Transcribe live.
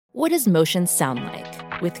What does motion sound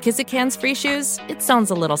like? With Kizikans free shoes, it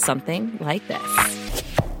sounds a little something like this.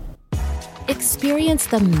 Experience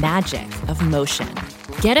the magic of motion.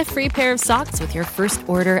 Get a free pair of socks with your first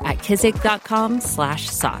order at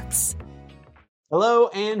kizik.com/socks. Hello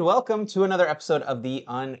and welcome to another episode of the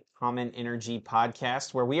Uncommon Energy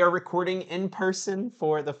podcast, where we are recording in person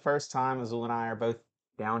for the first time. Azul and I are both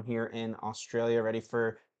down here in Australia, ready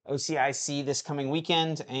for OCIC this coming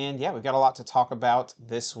weekend. And yeah, we've got a lot to talk about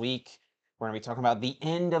this week. We're going to be talking about the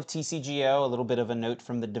end of TCGO, a little bit of a note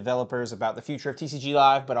from the developers about the future of TCG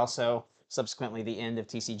Live, but also subsequently the end of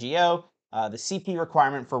TCGO. The CP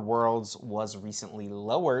requirement for Worlds was recently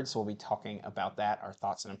lowered, so we'll be talking about that, our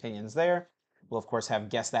thoughts and opinions there. We'll, of course, have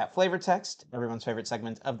Guess That Flavor Text, everyone's favorite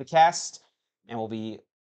segment of the cast, and we'll be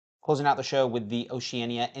closing out the show with the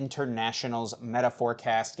Oceania International's meta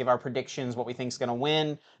forecast, give our predictions, what we think is going to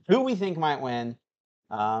win, who we think might win.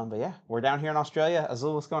 But yeah, we're down here in Australia.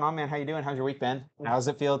 Azul, what's going on, man? How you doing? How's your week been? How does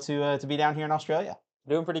it feel to be down here in Australia?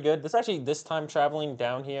 Doing pretty good. This time traveling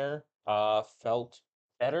down here felt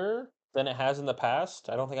better than it has in the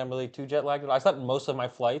past. I don't think I'm really too jet lagged. I slept most of my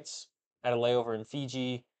flights. I had a layover in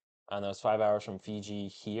Fiji, and that was 5 hours from Fiji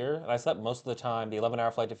here. And I slept most of the time, the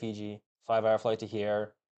 11-hour flight to Fiji, 5-hour flight to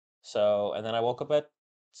here. So, and then I woke up at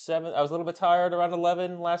 7. I was a little bit tired around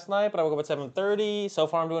 11 last night, but I woke up at 7:30. So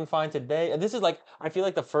far, I'm doing fine today. And this is I feel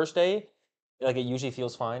like the first day, it usually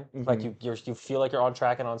feels fine. Mhm. Like you feel like you're on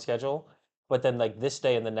track and on schedule. But then this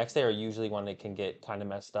day and the next day are usually when it can get kind of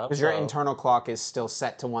messed up. Because your internal clock is still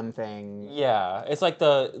set to one thing. Yeah, it's like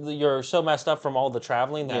you're so messed up from all the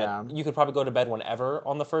traveling that you could probably go to bed whenever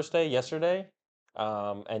on the first day, yesterday,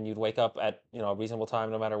 and you'd wake up at a reasonable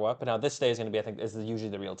time no matter what. But now this day is going to be, I think, is usually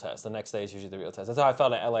the real test. The next day is usually the real test. That's how I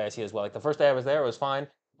felt at LAIC as well. Like the first day I was there, it was fine.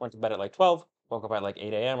 Went to bed at 12, woke up at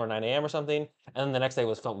 8 a.m. or 9 a.m. or something, and then the next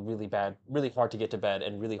day felt really bad, really hard to get to bed,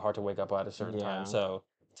 and really hard to wake up at a certain time. So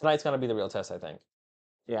tonight's going to be the real test, I think.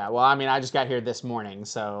 Yeah, well, I mean, I just got here this morning,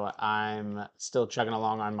 so I'm still chugging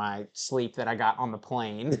along on my sleep that I got on the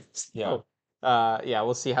plane. So, yeah,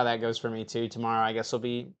 we'll see how that goes for me too. Tomorrow, I guess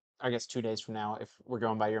 2 days from now, if we're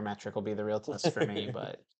going by your metric, will be the real test for me.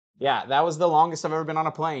 But yeah, that was the longest I've ever been on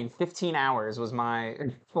a plane. 15 hours was my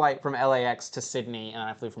flight from LAX to Sydney, and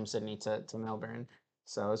I flew from Sydney to Melbourne.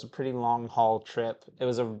 So it was a pretty long haul trip. It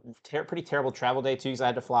was a pretty terrible travel day too, because I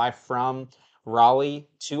had to fly from Raleigh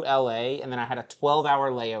to LA, and then I had a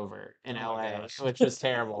 12-hour layover in LA, which was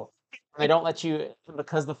terrible. They don't let you,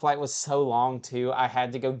 because the flight was so long too, I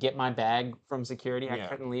had to go get my bag from security. I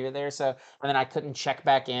couldn't leave it there. So, and then I couldn't check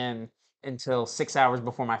back in until 6 hours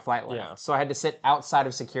before my flight left. Yeah. So I had to sit outside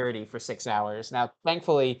of security for 6 hours. Now,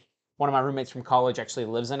 thankfully, one of my roommates from college actually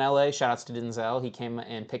lives in LA. Shout outs to Denzel. He came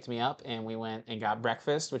and picked me up, and we went and got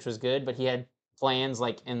breakfast, which was good, but he had plans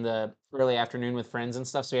in the early afternoon with friends and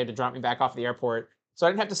stuff, so he had to drop me back off the airport. So I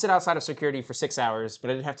didn't have to sit outside of security for 6 hours, but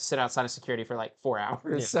I did have to sit outside of security for 4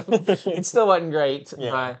 hours. Yeah. So it still wasn't great,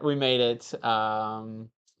 Yeah. but we made it.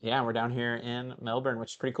 Yeah, we're down here in Melbourne,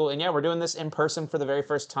 which is pretty cool. And yeah, we're doing this in person for the very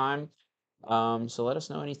first time. So let us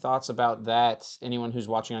know any thoughts about that. Anyone who's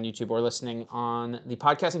watching on YouTube or listening on the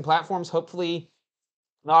podcasting platforms, hopefully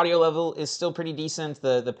the audio level is still pretty decent.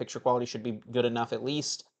 The picture quality should be good enough at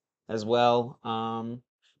least as well.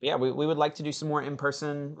 Yeah, we would like to do some more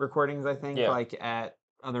in-person recordings, I think, at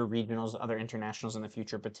other regionals, other internationals in the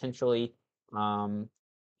future, potentially. And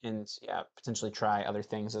yeah, potentially try other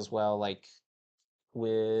things as well,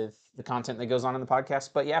 with the content that goes on in the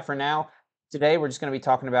podcast. But yeah, for now, today we're just going to be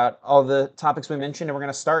talking about all the topics we mentioned, and we're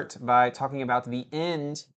going to start by talking about the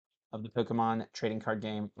end of the Pokemon trading card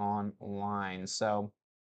game online. So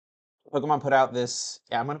Pokemon put out this,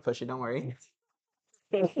 I'm going to push it, don't worry.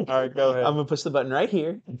 All right, go ahead. I'm going to push the button right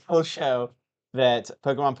here. It'll show that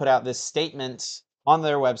Pokemon put out this statement on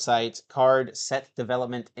their website, card set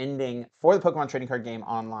development ending for the Pokemon trading card game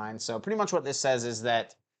online. So pretty much what this says is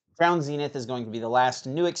that Crown Zenith is going to be the last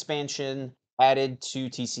new expansion added to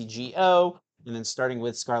TCGO. And then starting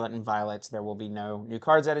with Scarlet and Violet, there will be no new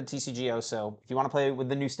cards added to TCGO. So if you want to play with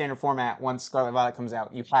the new standard format, once Scarlet and Violet comes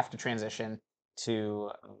out, you have to transition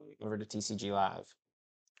over to TCG Live.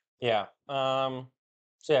 Yeah.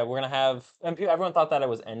 So yeah, we're gonna have. And everyone thought that it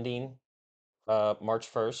was ending, March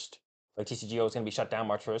 1st. TCGO was gonna be shut down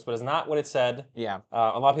March 1st, but it's not what it said. Yeah.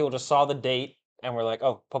 A lot of people just saw the date and were like,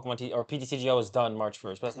 "Oh, or PTCGO is done March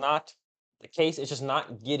 1st," but it's not the case. It's just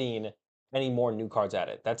not getting any more new cards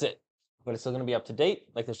added. That's it. But it's still gonna be up to date.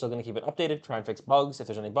 They're still gonna keep it updated, try and fix bugs if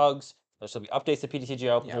there's any bugs. There'll still be updates to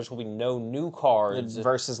PTCGO. Yeah. There will be no new cards. The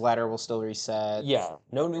versus ladder will still reset. Yeah,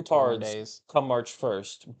 no new cards come March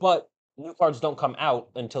 1st. But new cards don't come out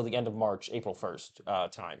until the end of March, April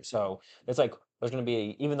 1st time. So it's like there's going to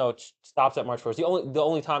be, even though it stops at March 1st, the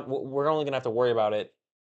only time we're only going to have to worry about it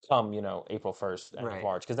come, April 1st, end of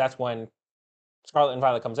March, because that's when Scarlet and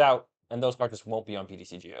Violet comes out, and those cards just won't be on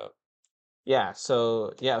PTCGO. Yeah,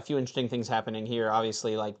 so yeah, a few interesting things happening here.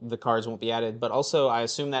 Obviously, like the cards won't be added, but also I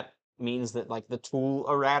assume that means that like the tool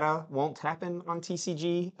errata won't happen on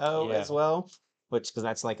TCGO Yeah. as well, which because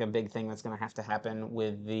that's like a big thing that's going to have to happen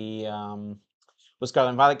with the with Scarlet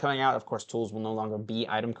and Violet coming out. Of course, tools will no longer be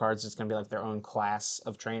item cards. It's going to be like their own class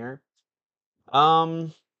of trainer.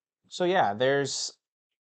 So yeah, there's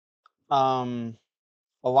um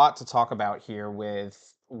a lot to talk about here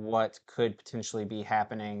with what could potentially be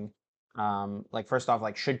happening. Like first off,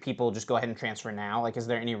 like should people just go ahead and transfer now? Like, is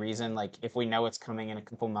there any reason, like if we know it's coming in a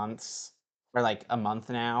couple months or like a month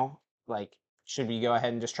now, like should we go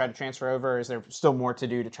ahead and just try to transfer over? Or is there still more to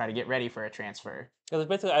do to try to get ready for a transfer? Because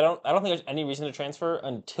basically, I don't think there's any reason to transfer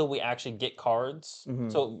until we actually get cards. Mm-hmm.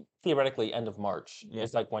 So theoretically, end of March Yeah.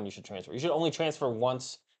 is like when you should transfer. You should only transfer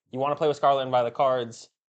once you want to play with Scarlet and Violet cards,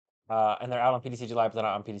 and they're out on PTCG Live, but they're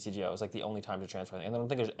not on PTCGO. It's like the only time to transfer. And I don't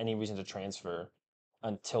think there's any reason to transfer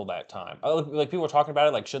until that time. Like people were talking about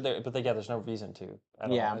it, like should there? But yeah, there's no reason to. I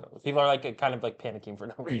don't Yeah. know. People are like kind of like panicking for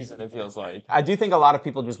no reason. It feels like. I do think a lot of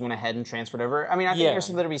people just went ahead and transferred over. I mean, I think Yeah. there's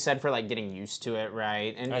something to be said for like getting used to it,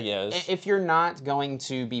 right? And I guess. if you're not going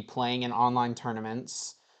to be playing in online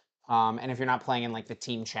tournaments, and if you're not playing in like the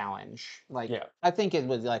team challenge, like Yeah. I think it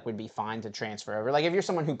would be fine to transfer over. Like if you're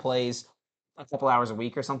someone who plays a couple hours a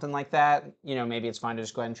week or something like that, maybe it's fine to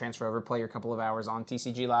just go ahead and transfer over, play your couple of hours on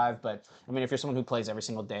TCG Live. But I mean, if you're someone who plays every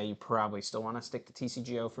single day, you probably still want to stick to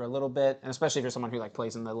TCGO for a little bit, and especially if you're someone who like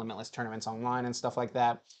plays in the limitless tournaments online and stuff like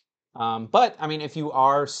that. But I mean, if you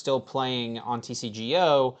are still playing on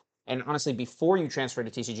TCGO, and honestly, before you transfer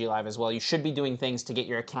to TCG Live as well, you should be doing things to get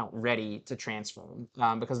your account ready to transfer.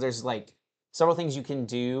 Because there's like several things you can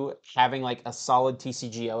do. Having like a solid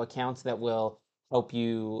TCGO account that will help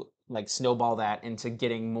you like snowball that into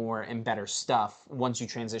getting more and better stuff once you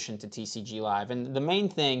transition to TCG Live. And the main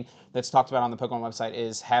thing that's talked about on the Pokemon website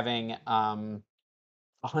is having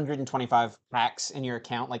 125 packs in your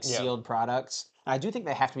account, like Yeah. sealed products. And I do think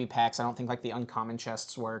they have to be packs. I don't think like the uncommon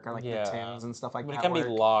chests work or like the tails and stuff like But that it can work. be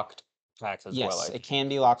locked packs as well. Yes, Like it can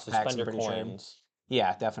be locked packs, I'm suspender pretty sure. coins.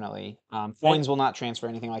 Yeah, definitely. Coins will not transfer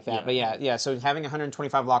anything like that. Yeah. But yeah. So having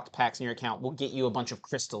 125 locked packs in your account will get you a bunch of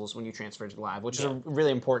crystals when you transfer to Live, which is a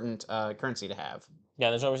really important currency to have. Yeah,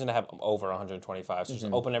 there's no reason to have over 125. So just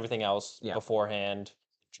open everything else beforehand.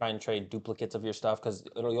 Try and trade duplicates of your stuff because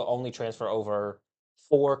you'll only transfer over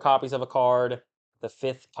 4 copies of a card. The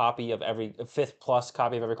fifth plus copy of every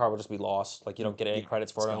card will just be lost. Like you don't get any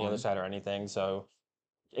credits for it on the other side or anything. So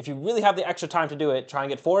if you really have the extra time to do it, try and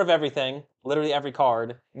get 4 of everything, literally every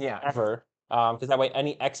card ever. Because that way,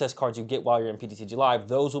 any excess cards you get while you're in PTCG Live,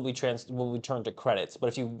 those will be turned to credits. But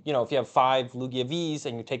if you have 5 Lugia Vs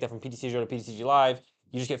and you take that from PTCG to PTCG Live,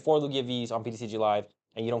 you just get 4 Lugia Vs on PTCG Live,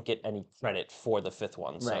 and you don't get any credit for the 5th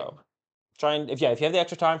one. So try and if you have the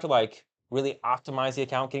extra time to like really optimize the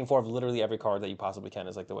account, getting 4 of literally every card that you possibly can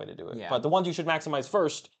is like the way to do it. Yeah. But the ones you should maximize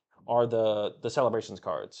first are the celebrations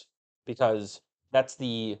cards because that's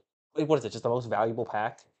what is it? Just the most valuable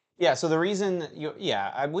pack. Yeah, so the reason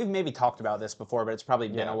we've maybe talked about this before, but it's probably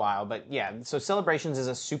been a while. But yeah, so Celebrations is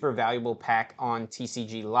a super valuable pack on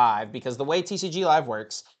TCG Live because the way TCG Live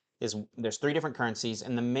works is there's 3 different currencies,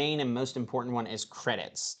 and the main and most important one is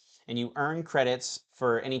credits. And you earn credits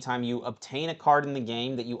for any time you obtain a card in the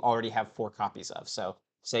game that you already have 4 copies of. So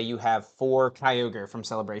say you have 4 Kyogre from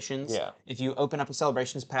Celebrations. Yeah. If you open up a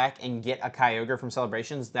Celebrations pack and get a Kyogre from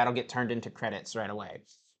Celebrations, that'll get turned into credits right away.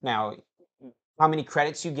 Now, how many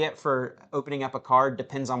credits you get for opening up a card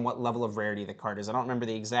depends on what level of rarity the card is. I don't remember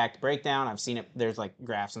the exact breakdown. I've seen it. There's like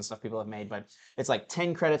graphs and stuff people have made, but it's like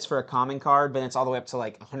 10 credits for a common card, but it's all the way up to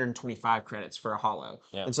like 125 credits for a holo.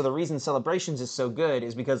 Yeah. And so the reason Celebrations is so good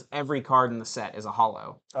is because every card in the set is a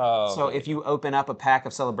holo. Oh. So if you open up a pack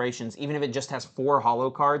of Celebrations, even if it just has 4 holo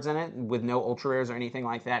cards in it with no ultra rares or anything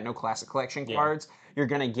like that, no classic collection cards, you're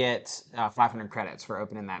going to get 500 credits for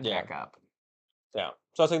opening that pack up. Yeah.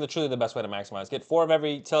 So I think that's truly the best way to maximize. Get 4 of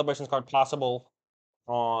every Celebrations card possible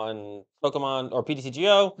on Pokemon or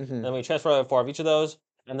PTCGO. Then we transfer 4 of each of those.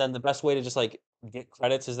 And then the best way to just like get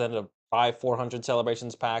credits is then to buy 400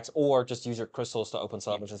 Celebrations packs or just use your crystals to open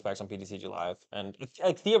Celebrations packs on PTCG Live. And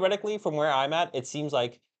like theoretically, from where I'm at, it seems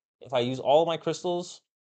like if I use all of my crystals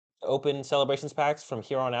to open Celebrations packs from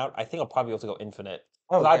here on out, I think I'll probably be able to go infinite.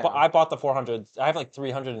 I bought the 400. I have like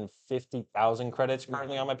 350,000 credits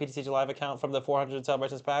currently on my PTCG Live account from the 400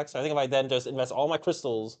 Celebrations packs. So I think if I then just invest all my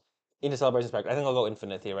crystals into Celebrations Pack. I think I'll go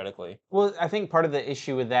Infinite, theoretically. Well, I think part of the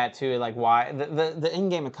issue with that too, like why the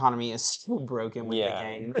in-game economy is still broken with the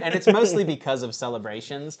game, and it's mostly because of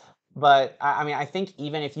Celebrations. But I mean, I think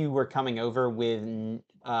even if you were coming over with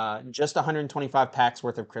just 125 packs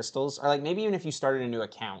worth of crystals, or like maybe even if you started a new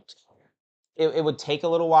account, it would take a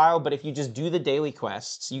little while. But if you just do the daily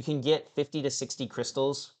quests, you can get 50 to 60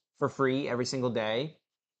 crystals for free every single day,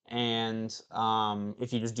 and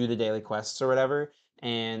if you just do the daily quests or whatever.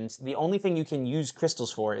 And the only thing you can use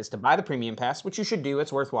crystals for is to buy the premium pass, which you should do.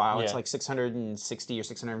 It's worthwhile. It's Yeah. like 660 or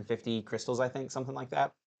 650 crystals, I think, something like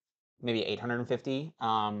that. Maybe 850.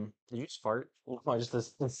 Did you just fart? Oh, just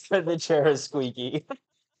the chair is squeaky.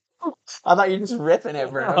 I thought you were just ripping it,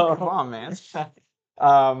 bro. No. Come on, man.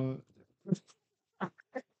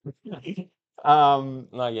 um,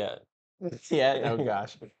 Not yet. yeah. Oh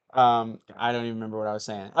gosh. I don't even remember what I was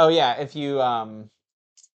saying. Oh yeah, if you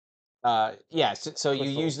yeah, so you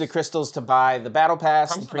use the crystals to buy the battle pass,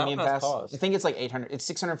 How the much the premium battle pass pass. cost? I think it's like 800. It's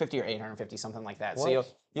 650 or 850, something like that. So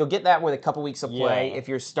What? you'll get that with a couple weeks of play Yeah. if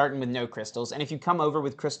you're starting with no crystals, and if you come over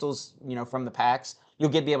with crystals, from the packs, you'll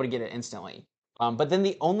be able to get it instantly. But then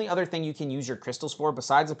the only other thing you can use your crystals for,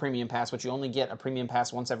 besides the premium pass, which you only get a premium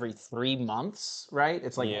pass once every 3 months, right?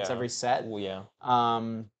 It's like once every set. Oh, yeah.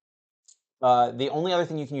 The only other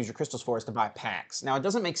thing you can use your crystals for is to buy packs. Now, it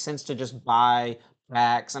doesn't make sense to just buy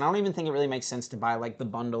packs, and I don't even think it really makes sense to buy like the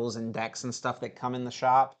bundles and decks and stuff that come in the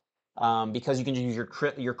shop, because you can just use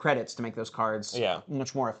your credits to make those cards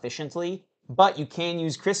much more efficiently. But you can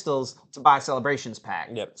use crystals to buy Celebrations pack.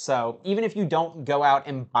 Yep. So even if you don't go out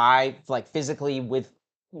and buy like physically with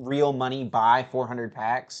real money, buy 400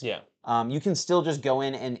 packs. Yeah. You can still just go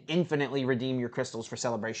in and infinitely redeem your crystals for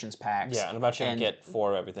Celebrations packs. Yeah, and I'm not sure get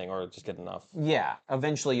 4 of everything or just get enough. Yeah,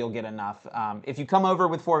 eventually you'll get enough. If you come over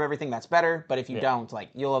with 4 of everything, that's better. But if you don't, like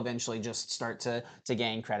you'll eventually just start to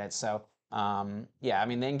gain credits. So yeah, I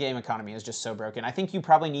mean the in-game economy is just so broken. I think you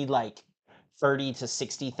probably need like 30 to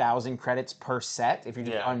 60,000 credits per set if you're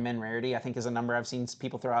just on min rarity. I think is a number I've seen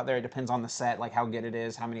people throw out there. It depends on the set, like how good it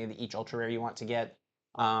is, how many of each ultra rare you want to get.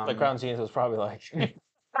 Like Crown Genius was probably like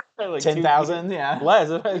like 10,000, yeah. Less,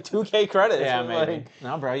 like 2K credits. Yeah, maybe. Like...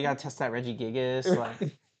 No, bro, you gotta test that Reggie Gigas.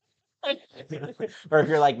 Like... or if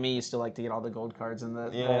you're like me, you still like to get all the gold cards and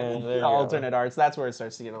the alternate arts. That's where it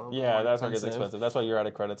starts to get a little more that's where it gets expensive. That's why you're out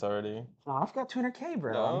of credits already. Oh, I've got 200K,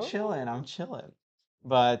 bro. No? I'm chilling.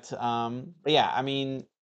 But yeah, I mean,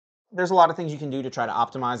 there's a lot of things you can do to try to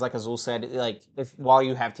optimize. Like Azul said, like while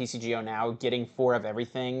you have TCGO now, getting 4 of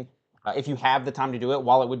everything. If you have the time to do it,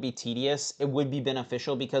 while it would be tedious, it would be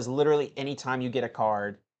beneficial because literally anytime you get a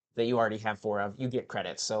card that you already have 4 of, you get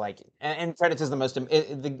credits. So like, and credits is the most,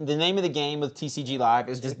 the name of the game with TCG Live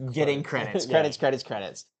is just getting credits,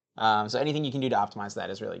 credits. So anything you can do to optimize that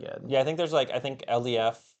is really good. Yeah, I think there's I think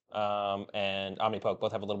LDF and OmniPoke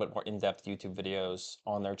both have a little bit more in-depth YouTube videos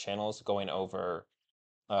on their channels going over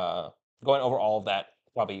all of that.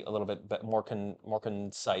 Probably a little bit more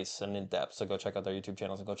concise and in depth. So go check out their YouTube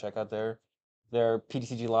channels and go check out their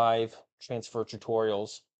PTCG Live transfer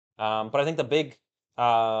tutorials. But I think the big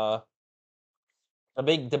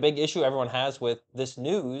issue everyone has with this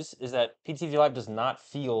news is that PTCG Live does not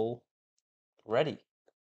feel ready,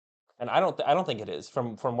 and I don't think it is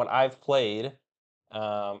from what I've played.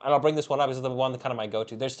 And I'll bring this one up. This is the one that kind of my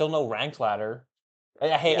go-to. There's still no ranked ladder.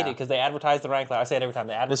 I hate it because they advertise the rank ladder. I say it every time.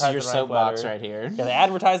 They advertise the rank ladder. This is your soapbox right here. Yeah, they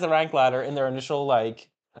advertise the rank ladder in their initial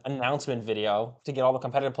announcement video to get all the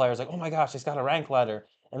competitive players like, oh my gosh, it's got a rank ladder.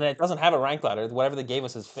 And then it doesn't have a rank ladder. Whatever they gave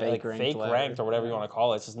us is fake ranked or whatever you want to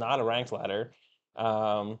call it. It's just not a ranked ladder.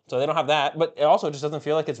 So they don't have that. But it also just doesn't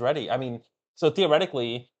feel like it's ready. I mean, so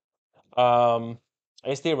theoretically,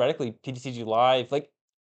 PTCG Live,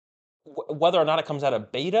 whether or not it comes out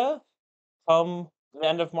of beta come the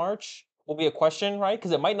end of March will be a question, right?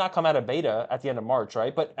 Because it might not come out of beta at the end of March,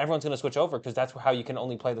 right? But everyone's going to switch over because that's how you can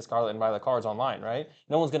only play the Scarlet and Violet cards online, right?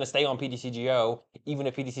 No one's going to stay on PTCGO even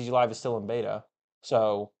if PTCG Live is still in beta.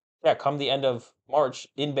 So, yeah, come the end of March,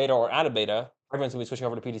 in beta or out of beta, everyone's going to be switching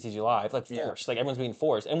over to PTCG Live, forced. Everyone's being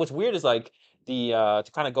forced. And what's weird is, to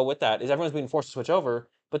kind of go with that, is everyone's being forced to switch over,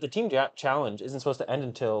 but the team challenge isn't supposed to end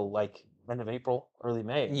until, end of April, early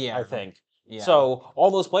May, I think. Yeah. So all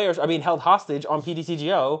those players are being held hostage on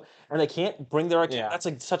PTCGO, and they can't bring their account. Yeah.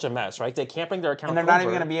 That's such a mess, right? They can't bring their account. And they're not even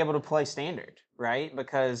going to be able to play standard, right?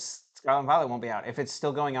 Because Scarlet and Violet won't be out. If it's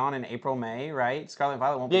still going on in April, May, right? Scarlet and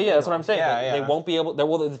Violet won't be out. Yeah, that's what I'm saying. They won't be able.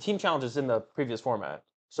 The team challenge is in the previous format.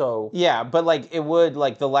 So yeah, but it would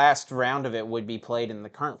the last round of it would be played in the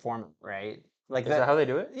current format, right? Is that how they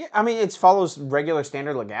do it? Yeah, I mean it follows regular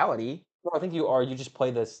standard legality. Well, I think you are. You just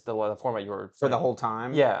play the format you were For the playing. whole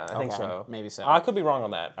time? Yeah, I think Okay, so. maybe so. I could be wrong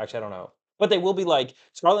on that. Actually, I don't know. But they will be like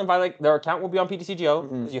Scarlet and Violet. Their account will be on PTCGO Mhm.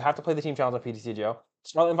 because you have to play the team challenge on PTCGO.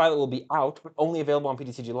 Scarlet and Violet will be out, but only available on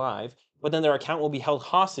PTCG Live. But then their account will be held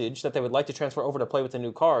hostage that they would like to transfer over to play with the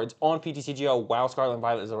new cards on PTCGO while Scarlet and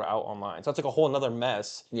Violet is out online. So it's like a whole another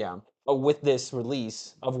mess Yeah. with this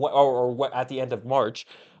release of what or what at the end of March.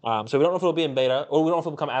 So we don't know if it'll be in beta or we don't know if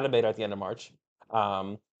it'll come out of beta at the end of March.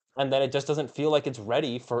 And then it just doesn't feel like it's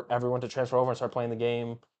ready for everyone to transfer over and start playing the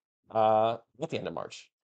game at the end of March.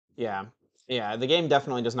 Yeah. Yeah, the game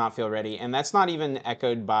definitely does not feel ready. And that's not even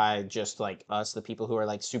echoed by just like us, the people who are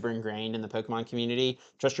like super ingrained in the Pokemon community.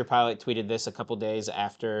 Trust Your Pilot tweeted this a couple days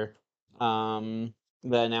after the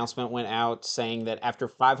announcement went out, saying that after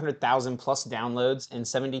 500,000 plus downloads and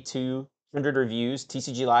 7,200 reviews,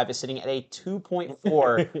 TCG Live is sitting at a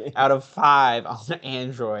 2.4 out of 5 on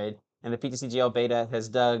Android. And the PTCGL beta has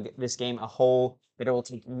dug this game a hole that it will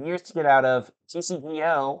take years to get out of.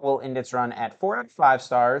 TCGO will end its run at 4 out of 5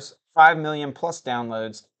 stars, 5 million plus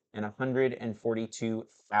downloads, and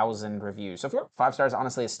 142,000 reviews. So 4 out of 5 stars,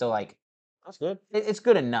 honestly, is still like, That's good. it's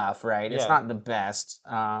good enough, right? It's Yeah. not the best.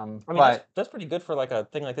 I mean, But that's pretty good for like a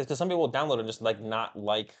thing like this because some people will download and just like not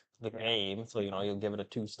like the game, so you'll give it a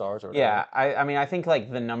 2 stars or whatever. yeah, I mean, I think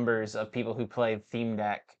like the numbers of people who play Theme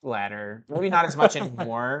Deck ladder, maybe not as much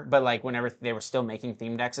anymore, but like whenever they were still making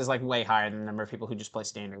theme decks, is like way higher than the number of people who just play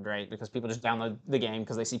standard, right? Because people just download the game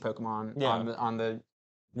because they see Pokemon Yeah. on the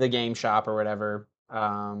game shop or whatever.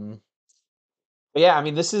 But yeah, I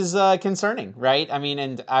mean, this is concerning, right? I mean,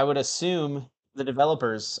 and I would assume the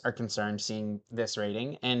developers are concerned seeing this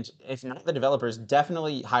rating, and if not the developers,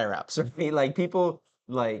 definitely higher ups. Right? Like people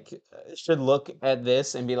like should look at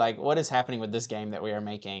this and be like, what is happening with this game that we are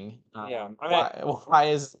making? Yeah, I mean, Why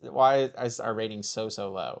is our rating so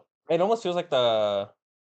low? it almost feels like the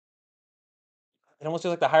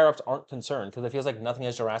higher ups aren't concerned because it feels like nothing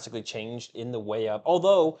has drastically changed in the way up.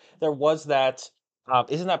 Although there was that,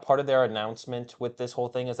 isn't that part of their announcement with this whole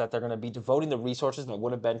thing is that they're going to be devoting the resources that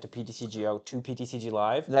would have been to PTCGO to PTCG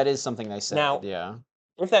Live. That is something they said. Now, yeah.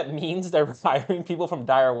 If that means they're hiring people from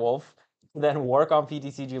Direwolf to then work on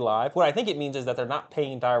PTCG Live, what I think it means is that they're not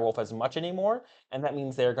paying Direwolf as much anymore, and that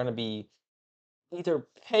means they're going to be either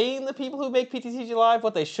paying the people who make PTCG Live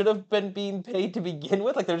what they should have been being paid to begin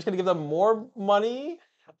with, like they're just going to give them more money,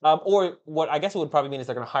 or what I guess it would probably mean is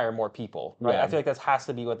they're going to hire more people, right? Yeah. I feel like that has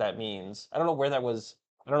to be what that means. I don't know where that was.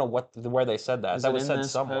 I don't know where they said that. That was said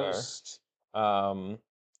somewhere. Post?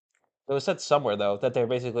 It was said somewhere though that they're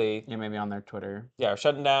basically maybe on their Twitter. Yeah,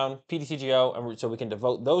 shutting down PTCGO, and so we can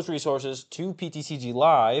devote those resources to PTCG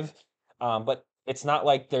Live. But it's not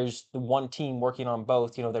like there's the one team working on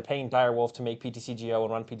both. They're paying Direwolf to make PTCGO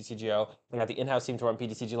and run PTCGO. They got the in-house team to run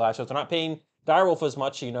PTCG Live. So if they're not paying Direwolf as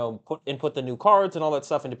much, input the new cards and all that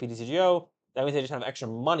stuff into PTCGO. That means they just have extra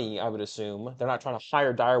money, I would assume. They're not trying to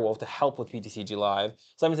hire Direwolf to help with PTCG Live.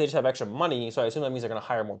 So that means they just have extra money. So I assume that means they're going to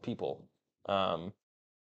hire more people.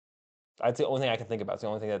 That's the only thing I can think about. It's the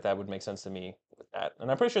only thing that would make sense to me with that.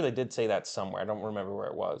 And I'm pretty sure they did say that somewhere. I don't remember where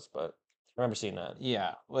it was, but I remember seeing that.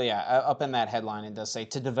 Yeah. Well, yeah. Up in that headline, it does say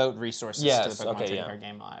to devote resources to the Pokemon Trading Card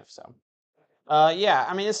Game Live. So, yeah.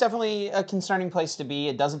 I mean, it's definitely a concerning place to be.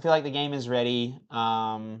 It doesn't feel like the game is ready.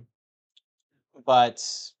 But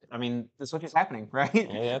I mean, this is what's happening, right?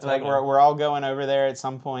 Yeah, it's like happening. we're all going over there at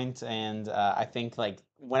some point, and I think like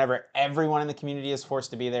whenever everyone in the community is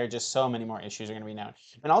forced to be there, just so many more issues are going to be known.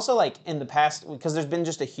 And also, like in the past, because there's been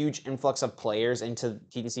just a huge influx of players into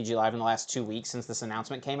TCG Live in the last 2 weeks since this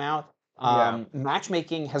announcement came out.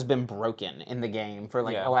 Matchmaking has been broken in the game for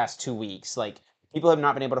like the last 2 weeks. Like people have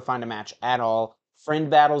not been able to find a match at all.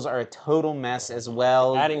 Friend battles are a total mess as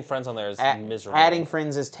well. Adding friends on there is miserable. Adding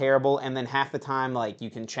friends is terrible, and then half the time, like,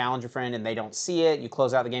 you can challenge a friend and they don't see it. You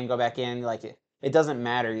close out the game, go back in. Like, it doesn't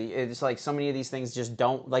matter. It's like so many of these things just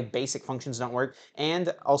don't, like, basic functions don't work.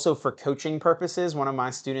 And also for coaching purposes, one of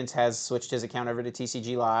my students has switched his account over to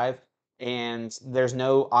TCG Live, and there's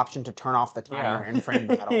no option to turn off the timer in friend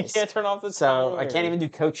battles. You can't turn off the timer. So I can't even do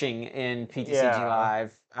coaching in PTCG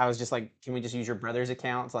Live. I was just like, can we just use your brother's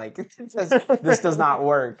account? Like, this does not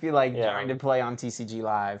work. Like trying to play on TCG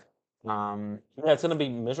Live. Yeah, it's gonna be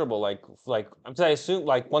miserable. Like I assume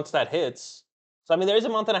like once that hits. So I mean, there is a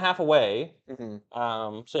month and a half away.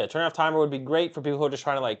 So yeah, turn off timer would be great for people who are just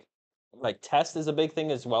trying to like test is a big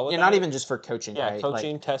thing as well. Yeah, not even just for coaching. Yeah, right?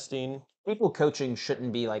 coaching, like, testing. People coaching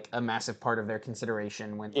shouldn't be like a massive part of their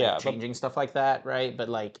consideration when like, changing stuff like that, right? But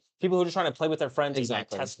like people who are just trying to play with their friends and like,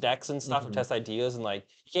 Exactly. test decks and stuff and test ideas and like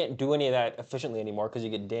you can't do any of that efficiently anymore because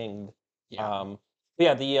you get dinged. Yeah.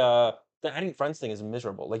 But yeah, the adding friends thing is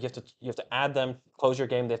miserable. Like you have to add them, close your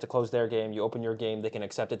game, they have to close their game. You open your game, they can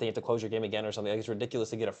accept it. They have to close your game again or something. Like, it's ridiculous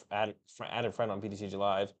to get added friend on PTCG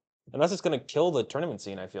Live, and that's just going to kill the tournament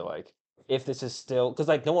scene. I feel like if this is still because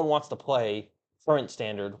like no one wants to play current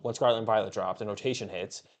standard when Scarlet and Violet drops and rotation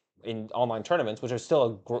hits in online tournaments, which are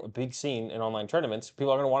still a big scene in online tournaments.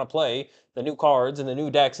 People are going to want to play the new cards and the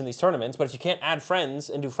new decks in these tournaments. But if you can't add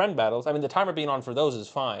friends and do friend battles, I mean, the timer being on for those is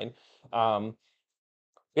fine.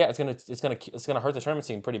 Yeah, it's gonna hurt the tournament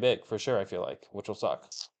scene pretty big for sure. I feel like, which will suck.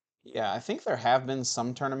 Yeah, I think there have been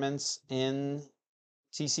some tournaments in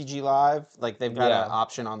TCG Live. Like they've got Yeah. an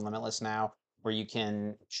option on Limitless now where you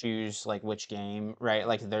can choose like which game, right?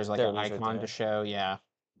 Like there's like There an it is right icon to there. show, yeah.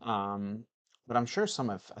 But I'm sure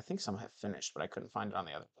I think some have finished, but I couldn't find it on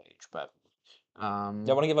the other page. But I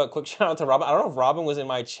want to give a quick shout out to Robin. I don't know if Robin was in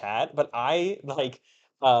my chat, but I like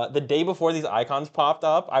the day before these icons popped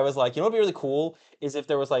up, I was like, you know what'd be really cool is if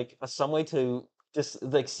there was like some way to just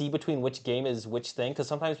like see between which game is which thing, because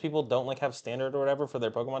sometimes people don't like have standard or whatever for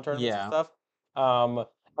their Pokemon tournaments and yeah. stuff.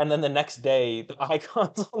 And then the next day, the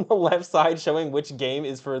icons on the left side showing which game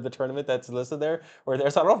is for the tournament that's listed there or there.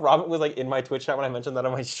 So I don't know if Robin was like in my Twitch chat when I mentioned that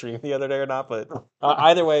on my stream the other day or not, but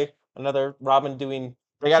either way, another Robin doing.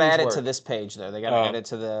 They gotta huge add it to work. this page though. They gotta add it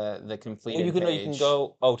to the completed You can page.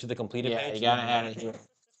 go to the completed Yeah, page. you gotta add it here.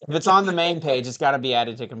 If it's on the main page, it's gotta be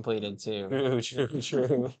added to completed too.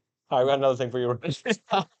 True. I got another thing for you.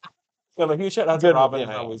 Yeah, but huge shout out to Good, Robin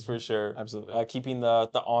yeah, always for sure. absolutely. Keeping the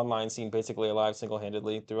online scene basically alive single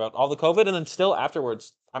handedly throughout all the COVID and then still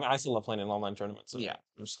afterwards. I mean, I still love playing in online tournaments. So. Yeah,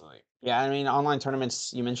 absolutely. Yeah, I mean, online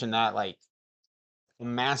tournaments, you mentioned that, like, a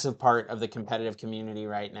massive part of the competitive community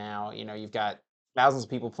right now. You know, you've got thousands of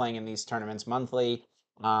people playing in these tournaments monthly.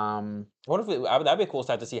 What if that'd be a cool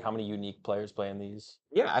stat to see how many unique players play in these?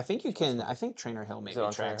 Yeah, I think you can. I think Trainer Hill Is maybe it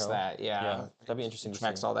on Trainer tracks Hill? that. Yeah, Yeah, that'd be interesting to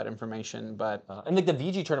tracks see. all that information. But And like the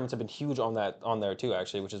VG tournaments have been huge on there too,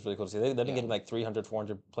 actually, which is really cool to see. They've been yeah, getting like 300,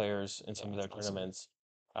 400 players in some of their that's awesome. tournaments,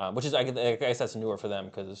 which is I guess that's newer for them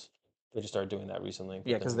because they just started doing that recently. with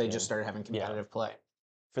Yeah, the because new they just game. started having Yeah. competitive play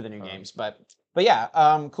for the new Um, games. But yeah,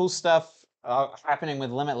 cool stuff happening with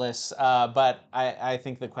Limitless. But I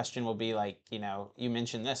think the question will be like, you know, you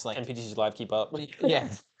mentioned this, like, Can PTC's Live keep up? yeah,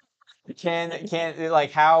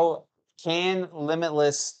 like how can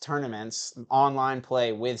Limitless tournaments online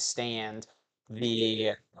play withstand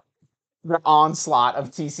the onslaught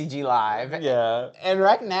of TCG Live? Yeah. And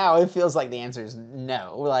right now, it feels like the answer is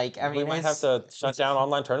no. Like, I We mean, might have to shut down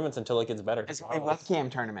online tournaments until it gets better. it's like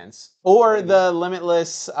webcam tournaments or Maybe. the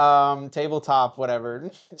Limitless tabletop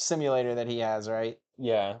whatever simulator that he has, right?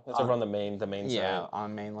 Yeah, that's over on the main Yeah, site.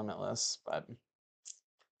 on main Limitless, but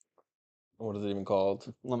What is it even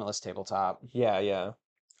called? Limitless tabletop. Yeah.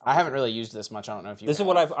 I haven't really used this much. I don't know if you. This is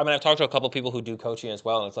what I've talked to a couple people who do coaching as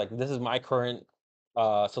well, and it's like this is my current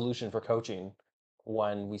solution for coaching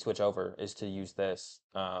when we switch over is to use this.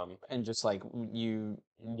 And just like you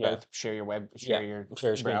Yeah. both share your Yeah, your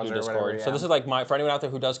share screen through browser or whatever. Discord. So this is like for anyone out there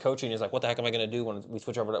who does coaching is like, what the heck am I going to do when we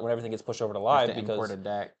switch over when everything gets pushed over to You have live to import because a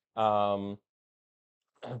deck. we're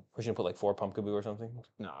gonna put like 4 Pumpkaboo or something.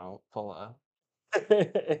 No, pull a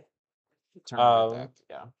tournament deck.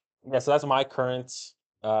 Yeah. Yeah, so that's my current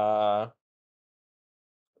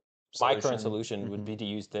solution would Mhm. be to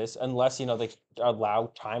use this, unless they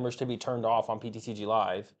allow timers to be turned off on PTCG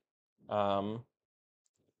Live, because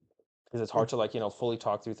it's hard to fully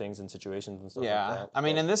talk through things and situations and stuff like Yeah. that. I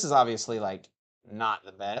mean, but- and this is obviously like not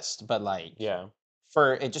the best, but like yeah,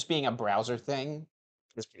 for it just being a browser thing,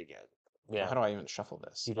 it's pretty good. yeah. How do I even shuffle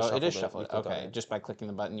this? You just Oh, it is shuffled it. You shuffled. click on Okay, it. just by clicking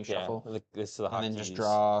the button, you Yeah, shuffle, this is the and then just hotkeys.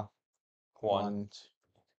 draw One.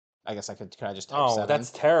 I guess could I just type Oh, 7? that's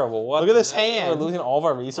terrible. What? Look at this We're hand. losing all of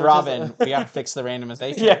our resources. Robin, we gotta fix the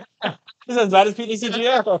randomization. Yeah, this is as bad as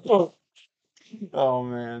PTCG. Oh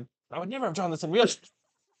man. I would never have drawn this in real.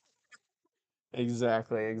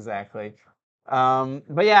 Exactly.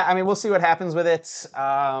 But yeah, I mean, we'll see what happens with it.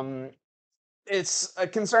 It's a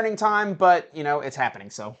concerning time, but it's happening.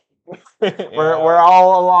 So we're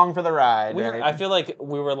all along for the ride. Right? I feel like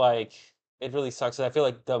we were like, it really sucks. I feel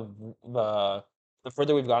like the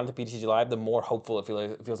further we've gotten to PTCG Live, the more hopeful it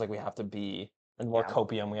feels like we have to be, and more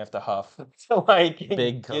copium we have to huff to like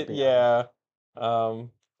Big copium. Yeah.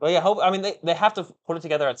 But yeah, I mean, they have to put it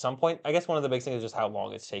together at some point. I guess one of the big things is just how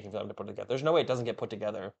long it's taking for them to put it together. There's no way it doesn't get put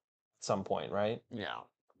together at some point, right? Yeah.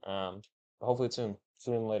 But hopefully it's sooner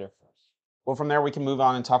than later. Well, from there we can move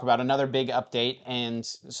on and talk about another big update. And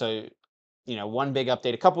so, one big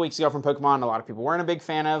update a couple weeks ago from Pokemon, a lot of people weren't a big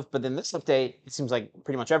fan of, but then this update, it seems like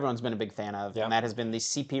pretty much everyone's been a big fan of, and that has been the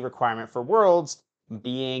CP requirement for Worlds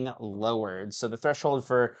being lowered. So the threshold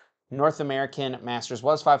for North American Masters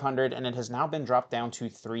was 500, and it has now been dropped down to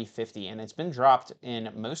 350, and it's been dropped in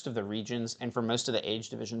most of the regions and for most of the age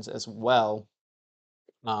divisions as well.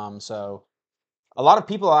 So a lot of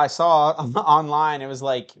people I saw online, it was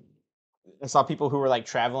like I saw people who were like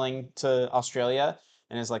traveling to Australia,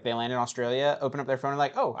 and it's like they land in Australia, open up their phone, and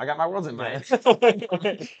like, oh, I got my Worlds invite.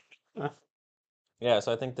 Yeah,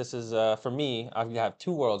 so I think this is for me. I have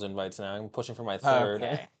 2 Worlds invites now. I'm pushing for my 3rd.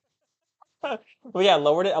 Okay. Well, yeah,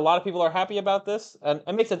 lowered it. A lot of people are happy about this, and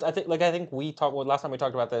it makes sense. I think we talked last time we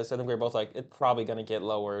talked about this. I think we were both like, it's probably going to get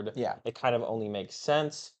lowered. Yeah. It kind of only makes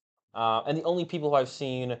sense. And the only people who I've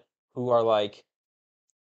seen who are like,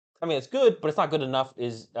 I mean, it's good, but it's not good enough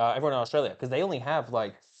is everyone in Australia, because they only have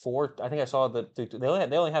like 4. I think I saw that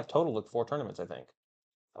they only have total like 4 tournaments. I think.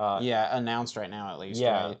 Yeah, announced right now at least.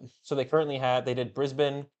 Yeah. Right? So they did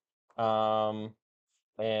Brisbane, and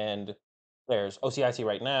there's OCIC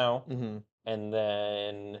right now, Mm-hmm. and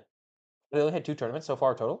then they only had 2 tournaments so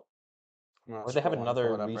far total. Or they have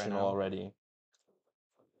another regional already.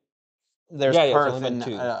 There's Yeah, it's Perth only been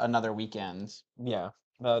and 2. another weekend. Yeah.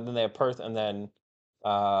 Then they have Perth and then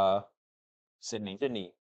Sydney.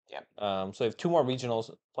 So they have 2 more regionals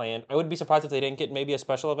planned. I wouldn't be surprised if they didn't get maybe a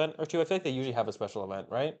special event or 2. I feel like they usually have a special event,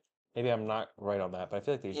 right? Maybe I'm not right on that, but I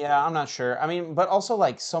feel like they usually do. Yeah, I'm not sure. I mean, but also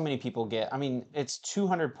like so many people get. I mean, it's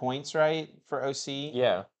 200 points, right, for OC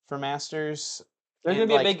Yeah. for Masters. There's And, going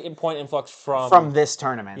to be like, a big point influx from this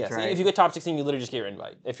tournament, yes. right? If you get top 16, you literally just get your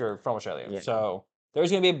invite if you're from Australia. Yeah. So there's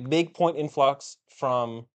going to be a big point influx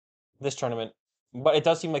from this tournament, but it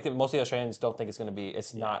does seem like that most of the Australians don't think it's going to be.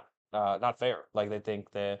 It's not fair. Like they think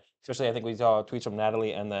that, especially I think we saw tweets from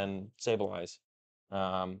Natalie and then Sableye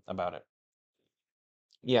about it.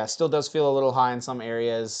 Yeah, still does feel a little high in some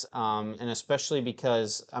areas, and especially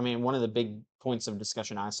because I mean, one of the big points of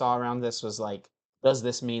discussion I saw around this was like, does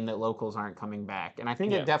this mean that locals aren't coming back? And I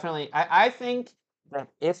think Yeah. it definitely. I think that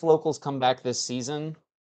if locals come back this season,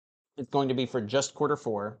 it's going to be for just quarter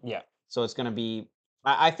 4. Yeah. So it's going to be.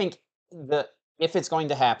 I think if it's going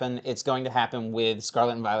to happen, it's going to happen with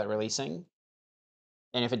Scarlet and Violet releasing.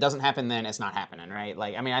 And if it doesn't happen, then it's not happening, right?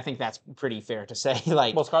 Like, I mean, I think that's pretty fair to say.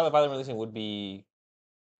 Like, Well, Scarlet Violet releasing would be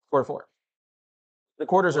quarter 4. The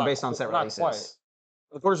quarters well, are not based on qu- set not releases. quite.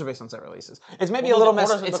 The quarters are based on set releases. It's maybe Well, a little the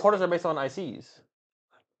quarters, messed. the quarters are based on ICs.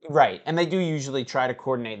 Right, and they do usually try to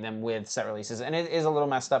coordinate them with set releases, and it is a little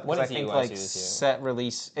messed up When because I is the think UIC like this year? set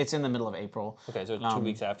release. It's in the middle of April. Okay, so 2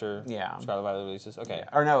 weeks after Yeah. Scarlet Violet releases. Okay. Yeah.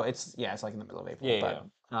 Or no, it's like in the middle of April.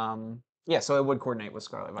 Yeah, yeah. So it would coordinate with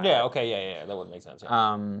Scarlet Violet. Yeah, okay, yeah, that would make sense. Yeah.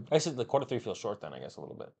 I guess the quarter 3 feels short then, I guess, a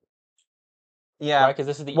little bit. Yeah. Right, because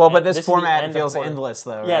this is the but end, this format end feels quarter, endless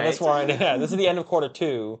though. Yeah, right? this one. Yeah, this is the end of quarter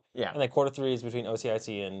 2. Yeah. And then quarter 3 is between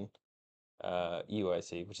OCIC and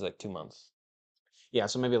UIC, which is like 2 months. Yeah,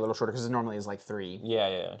 so maybe a little shorter because it normally is like 3. Yeah,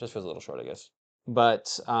 it just feels a little short, I guess.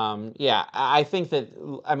 But yeah, I think that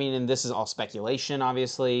I mean, and this is all speculation.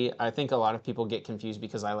 Obviously, I think a lot of people get confused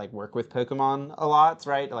because I like work with Pokemon a lot,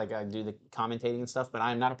 right? Like I do the commentating and stuff, but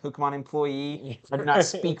I'm not a Pokemon employee. I do not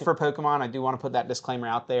speak for Pokemon. I do want to put that disclaimer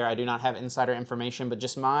out there. I do not have insider information, but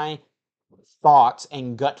just my thoughts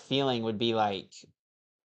and gut feeling would be like,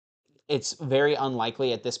 it's very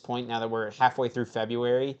unlikely at this point, now that we're halfway through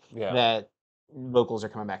February, Yeah. that locals are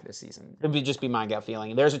coming back this season. It would just be my gut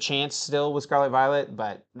feeling. There's a chance still with Scarlet Violet,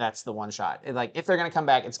 but that's the one shot. Like, if they're going to come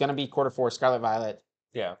back, it's going to be quarter 4 Scarlet Violet,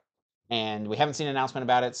 Yeah. and we haven't seen an announcement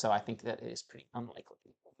about it, so I think that is pretty unlikely.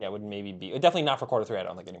 Yeah, it would maybe be definitely not for quarter 3. I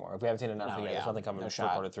don't think anymore. If we haven't seen an announcement yet, yeah, there's nothing coming no for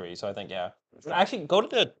shot. quarter 3. So I think actually go to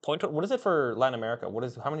the point. What is it for Latin America?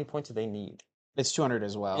 How many points do they need? It's 200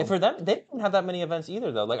 as well. And for them, they don't have that many events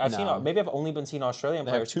either, though. Like I've No. seen, maybe I've only been seeing Australian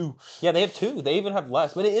They have players. 2. Yeah, they have 2. They even have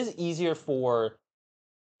less, but it is easier for.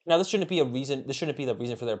 Now, this shouldn't be a reason. This shouldn't be the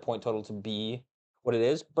reason for their point total to be what it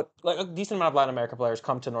is. But like a decent amount of Latin America players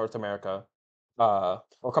come to North America,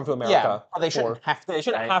 or come to America. Yeah, well, they shouldn't have to. They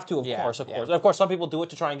shouldn't right? have to, of Yeah, course, yeah. Of course, some people do it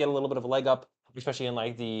to try and get a little bit of a leg up, especially in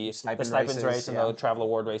like the Stipend stipends races, race and yeah. the travel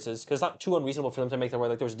award races, because it's not too unreasonable for them to make their way.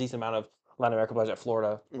 Like there was a decent amount of Latin America players at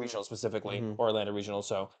Florida regional specifically, or Atlanta regional.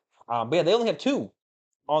 So, but yeah, they only have 2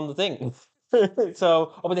 on the thing.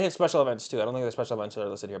 So, but they have special events too. I don't think the special events are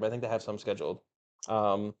listed here, but I think they have some scheduled.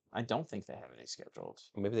 I don't think they have any scheduled.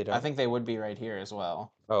 Maybe they don't. I think they would be right here as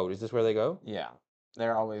well. Oh, is this where they go? Yeah.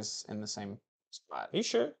 They're always in the same spot. Are you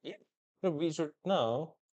sure? Yeah.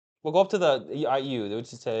 No. We'll go up to the IU. They would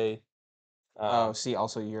just say. See,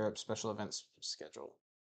 also Europe special events schedule.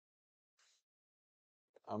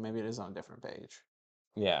 Oh, maybe it is on a different page.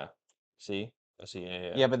 Yeah. See. I see.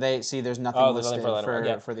 Yeah. Yeah, but there's nothing Oh, there's listed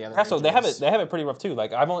nothing for the other. Yeah, so they have it. regions. They have it pretty rough too.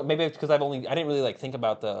 Like I've only maybe it's because I didn't really like think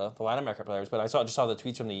about the Latin America players, but I just saw the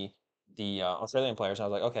tweets from the the Australian players. And I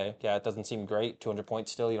was like, okay, yeah, it doesn't seem great. 200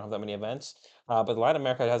 points still. You don't have that many events. But Latin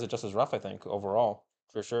America has it just as rough, I think, overall,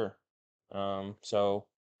 for sure. So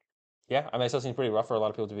yeah, I mean, it still seems pretty rough for a lot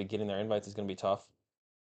of people to be getting their invites. It's going to be tough.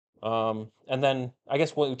 And then I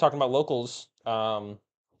guess when we're talking about locals,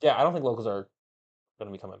 yeah, I don't think locals are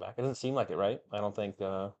going to be coming back. It doesn't seem like it, right? I don't think.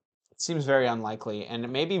 It seems very unlikely, and it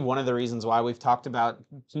may be one of the reasons why we've talked about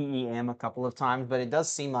PEM a couple of times, but it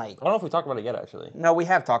does seem like I don't know if we talked about it yet, actually. no, we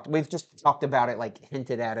have talked. We've just talked about it, like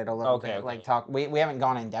hinted at it a little Okay, bit, okay. like talk. We haven't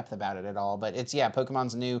gone in depth about it at all, but it's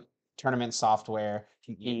Pokemon's new tournament software,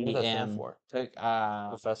 What does that stand PEM. for? Uh,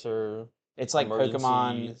 Professor it's like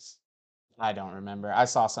Pokemon. Emergency. I don't remember. I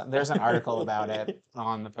saw some. There's an article about it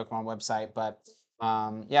on the Pokemon website, but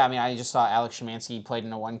yeah, I mean, I just saw Alex Szymanski played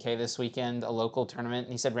in a 1K this weekend, a local tournament,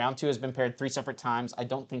 and he said round two has been paired 3 separate times. I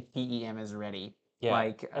don't think PEM is ready. Yeah,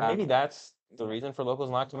 Like, and maybe that's the reason for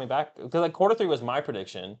locals not coming back. Because like quarter three was my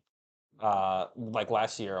prediction, like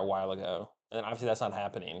last year a while ago, and then obviously that's not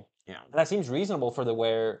happening. yeah. And that seems reasonable for the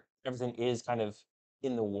where everything is kind of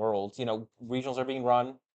in the world. You know, regionals are being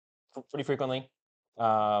run pretty frequently,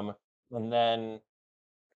 um, and then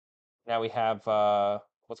now we have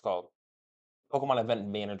what's it called Pokemon Event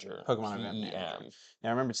Manager, Pokemon Event Manager. PEM. Yeah,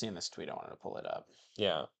 I remember seeing this tweet. I wanted to pull it up.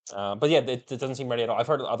 Yeah. But yeah, it doesn't seem ready at all. I've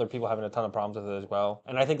heard other people having a ton of problems with it as well.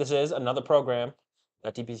 And I think this is another program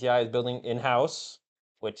that TPCI is building in-house,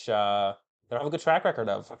 which they don't have a good track record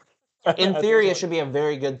of. In As theory, it usual. should be a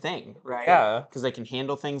very good thing, right? Yeah. Because they can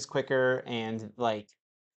handle things quicker, and like,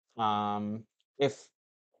 if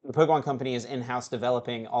the Pokemon Company is in-house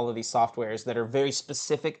developing all of these softwares that are very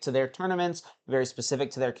specific to their tournaments, very specific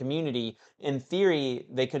to their community, in theory,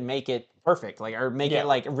 they could make it perfect, like, or make Yeah. it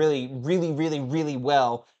like really, really, really, really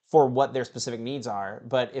well for what their specific needs are.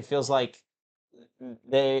 But it feels like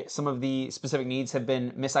some of the specific needs have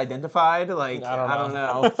been misidentified. Like, I don't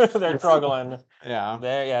know. They're struggling. Yeah.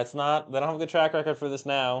 Yeah, it's not, they don't have a good track record for this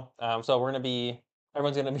now. So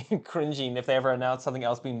everyone's gonna be cringing if they ever announce something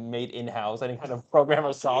else being made in-house, any kind of program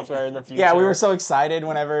or software in the future. Yeah, we were so excited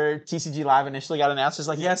whenever TCG Live initially got announced. It's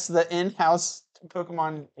like, yes, the in-house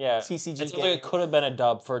Pokemon Yeah, TCG it seems game. like it could have been a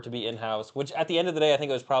dub for it to be in-house, which at the end of the day, I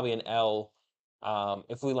think it was probably an L.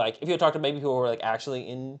 If you had talked to maybe people who were like actually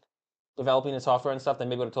in developing the software and stuff, then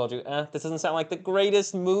maybe would have told you, this doesn't sound like the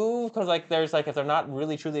greatest move, because like there's like if they're not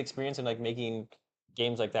really truly experienced in like making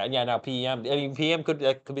games like that. And yeah, now PEM, I mean PEM could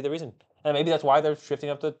be the reason, and maybe that's why they're shifting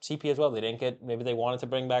up to CP as well. Maybe they wanted to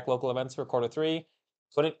bring back local events for quarter three,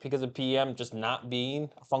 couldn't because of PEM just not being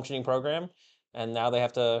a functioning program, and now they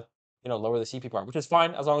have to lower the CP part, which is fine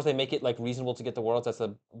as long as they make it like reasonable to get the worlds. That's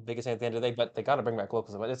the biggest thing at the end of the day. But they got to bring back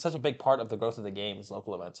local events. It's such a big part of the growth of the game is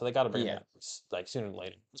local events, so they got to bring Yeah. it like sooner than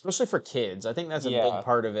later. Especially for kids. I think that's a Yeah. big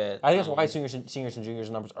part of it. I think that's why seniors and juniors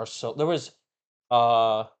numbers are so. There was,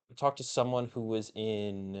 I talked to someone who was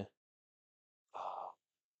in,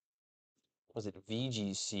 was it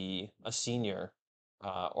VGC, a senior,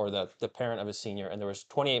 or the parent of a senior, and there was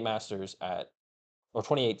 28 masters or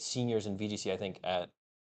 28 seniors in VGC, I think, at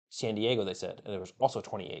San Diego, they said, and there was also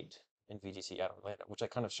 28 in VGC at Orlando, which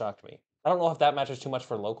kind of shocked me. I don't know if that matters too much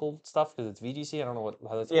for local stuff because it's VGC. I don't know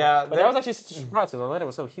how that's. Yeah, but that was actually such a surprise because Orlando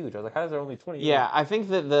was so huge. I was like, how is there only 28? Yeah, I think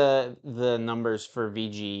that the numbers for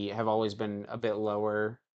VG have always been a bit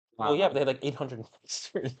lower. Well, yeah, but they had like 800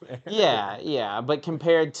 masters there. Yeah, but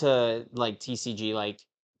compared to like TCG, like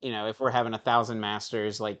if we're having 1,000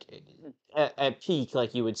 masters, like at peak,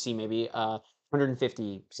 like you would see maybe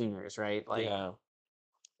 150 seniors, right? Like, Yeah.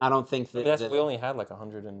 I don't think Maybe that we only had like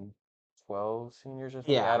 112 seniors or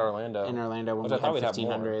something yeah, at Orlando. in Orlando when Which we I thought had we'd have more.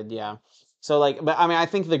 1,500, yeah. So like, but I mean, I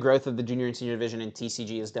think the growth of the junior and senior division in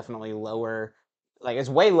TCG is definitely lower. Like, it's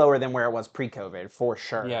way lower than where it was pre-COVID, for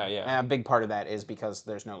sure. Yeah, yeah. And a big part of that is because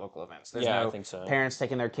there's no local events. There's Yeah, I no think so. parents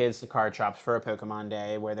taking their kids to card shops for a Pokemon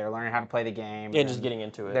day where they're learning how to play the game. Yeah, just getting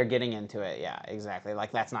into it. They're getting into it. Yeah, exactly.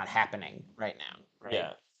 Like, that's not happening right now. Right?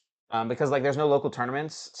 Yeah. Because like there's no local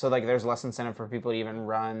tournaments, so like there's less incentive for people to even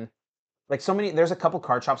run. Like, there's a couple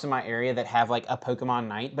card shops in my area that have like a Pokemon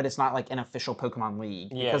night, but it's not like an official Pokemon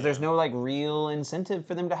league because there's no like real incentive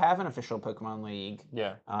for them to have an official Pokemon league.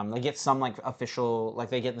 Yeah. They get some like official, like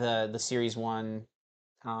they get the Series 1,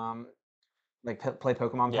 like play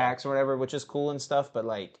Pokemon packs or whatever, which is cool and stuff. But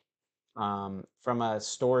like, from a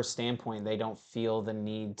store standpoint, they don't feel the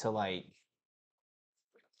need to like,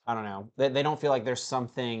 I don't know, they don't feel like there's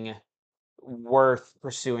something worth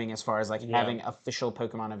pursuing as far as like having official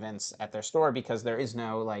Pokemon events at their store because there is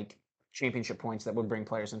no like championship points that would bring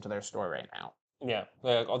players into their store right now. Yeah,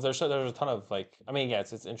 there's a ton of like, I mean, yeah,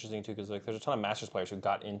 it's interesting too because like there's a ton of Masters players who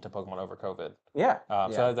got into Pokemon over COVID. Yeah, So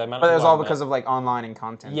yeah. the amount But of it was people I all met, because of like online and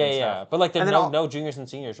content yeah, and stuff. yeah, but like And then no juniors and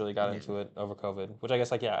seniors really got Yeah. into it over COVID, which I guess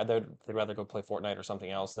like yeah, they'd rather go play Fortnite or something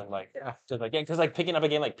else than like Yeah. just like yeah, because like picking up a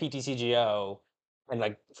game like PTCGO and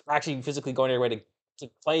like actually physically going your way to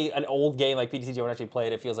play an old game like PTCGO and actually play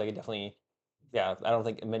it, it feels like it definitely. Yeah, I don't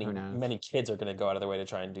think Who knows? many kids are going to go out of their way to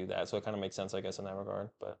try and do that, so it kind of makes sense, I guess, in that regard.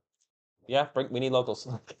 But yeah, we need locals.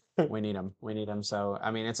 We need them. We need them. So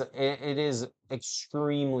I mean, it is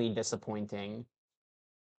extremely disappointing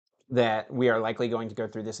that we are likely going to go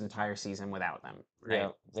through this entire season without them. Right?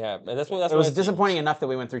 Yeah, yeah, and that's It what was it disappointing seems. enough that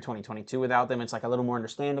we went through 2022 without them. It's like a little more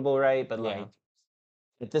understandable, right? But Yeah, like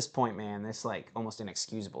at this point, man, it's like almost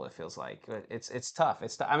inexcusable. It feels like it's tough.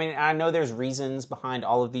 I mean, I know there's reasons behind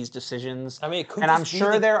all of these decisions, I mean, it could and I'm just be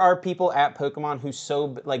sure like there are people at Pokemon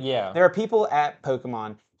who like yeah, there are people at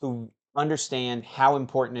Pokemon who understand how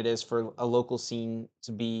important it is for a local scene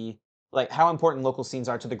to be like how important local scenes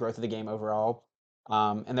are to the growth of the game overall.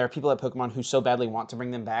 And there are people at Pokemon who so badly want to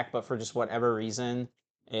bring them back, but for just whatever reason,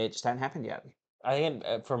 it just hadn't happened yet. I think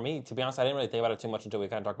for me, to be honest, I didn't really think about it too much until we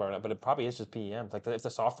kind of talked about it. But it probably is just PEM. Like if the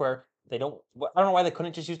software, they don't. I don't know why they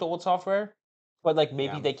couldn't just use the old software, but like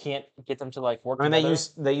maybe Yeah. they can't get them to like work I mean, together.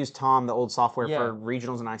 they use Tom, the old software Yeah, for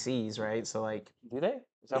regionals and ICs, right? So like, do they?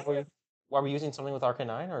 Is that where? Are we using something with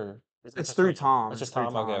Arcanine or is it it's just through region? Tom. It's It's just through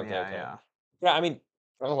Tom. Okay, Tom. okay, Yeah, okay. yeah. Yeah, I mean,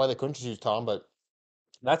 I don't know why they couldn't just use Tom, but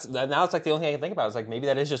now it's like the only thing I can think about is like maybe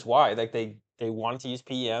that is just why like they wanted to use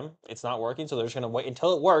PEM, it's not working, so they're just gonna wait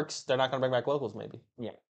until it works. They're not gonna bring back locals, maybe.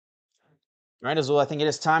 Yeah. All right, Azul, I think it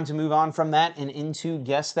is time to move on from that and into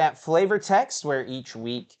Guess That Flavor Text, where each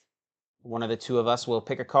week one of the two of us will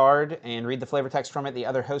pick a card and read the flavor text from it. The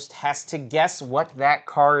other host has to guess what that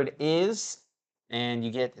card is. And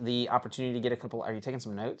you get the opportunity to get a couple. Are you taking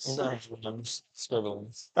some notes? I'm just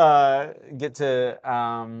scribbling. Get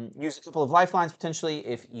to use a couple of lifelines potentially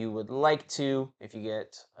if you would like to. If you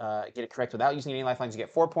get it correct without using any lifelines, you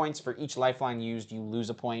get 4 points. For each lifeline used, you lose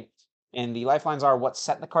a point. And the lifelines are what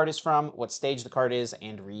set the card is from, what stage the card is,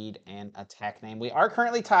 and read an attack name. We are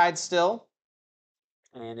currently tied still.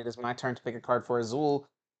 And it is my turn to pick a card for Azul.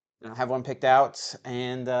 I have one picked out.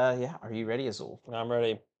 And yeah, are you ready, Azul? I'm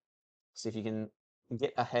ready. See if you can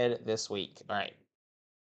get ahead this week. All right.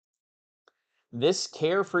 This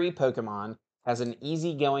carefree Pokemon has an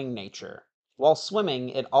easygoing nature. While swimming,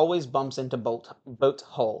 it always bumps into boat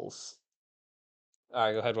holes. All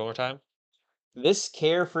right, go ahead one more time. This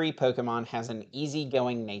carefree Pokemon has an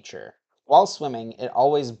easygoing nature. While swimming, it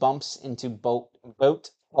always bumps into boat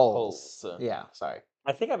holes. Holes. Yeah, sorry.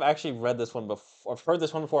 I think I've actually read this one before. I've heard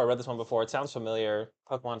this one before. I read this one before. It sounds familiar.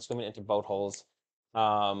 Pokemon swimming into boat holes.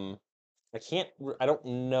 Um, I don't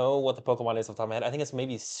know what the Pokemon is off the top of my head. I think it's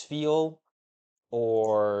maybe Spheal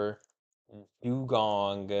or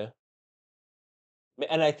Dugong.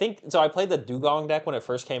 And I think so. I played the Dugong deck when it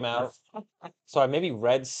first came out, so I maybe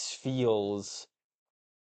read Spheal's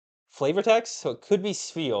flavor text, so it could be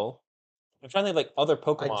Spheal. I'm trying to think of, like other I do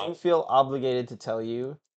Pokemon. feel obligated to tell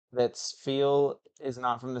you that Spheal is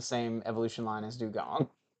not from the same evolution line as Dugong.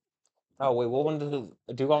 Oh wait, what one does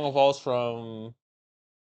Dugong evolves from?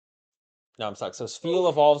 No, I'm stuck. So Spheal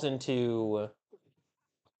evolves into.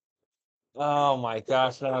 Oh my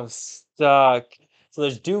gosh, now I'm stuck. So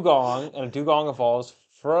there's Dugong, and a Dugong evolves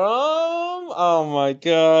from. Oh my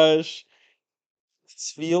gosh.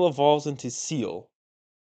 Spheal evolves into Seal,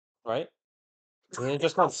 right? Isn't it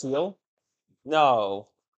just called Seal? No.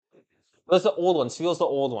 That's the old one. Seal's the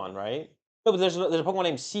old one, right? No, but there's a Pokemon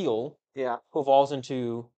named Seal Yeah. who evolves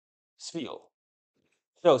into Spheal.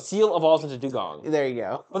 No, Seal evolves into Dugong. There you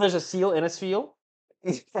go. But there's a Seal in a Spheal.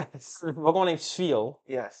 Yes. There's a Pokemon named Spheal.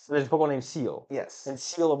 Yes. And there's a Pokemon named Seal. Yes. And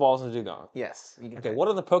Seal evolves into Dugong. Yes. You Okay, what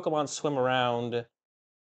are the Pokemon swim around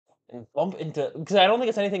and bump into? Because I don't think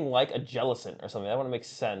it's anything like a Jellicent or something. That wouldn't make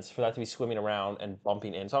sense for that to be swimming around and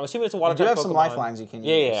bumping in. So I'm assuming it's a water You do type have Pokemon. some lifelines you can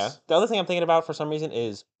Yeah, use. yeah. The other thing I'm thinking about for some reason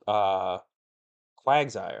is Quagsire.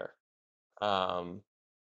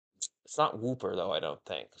 It's not Wooper though, I don't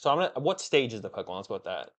think. So I'm gonna. What stage is the Pokemon? Let's go with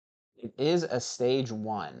that. It is a stage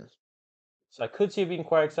 1. So I could see it being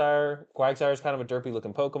Quagsire. Quagsire is kind of a derpy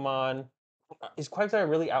looking Pokemon. Is Quagsire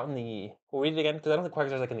really out in the? We'll read it again because I don't think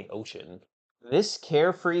Quagsire is like in the ocean. This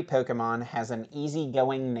carefree Pokemon has an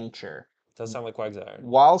easygoing nature. It does sound like Quagsire.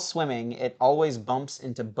 While swimming, it always bumps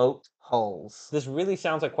into boat holes. This really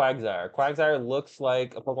sounds like Quagsire. Quagsire looks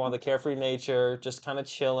like a Pokemon with a carefree nature, just kind of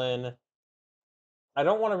chilling. I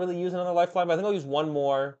don't want to really use another lifeline, but I think I'll use one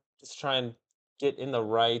more just to try and get in the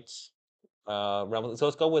right realm. So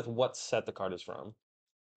let's go with what set the card is from.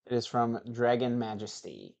 It is from Dragon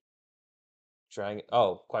Majesty. Dragon.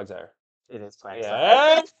 Oh, Quagsire. It is Quagsire.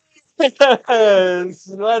 Yeah. Yes.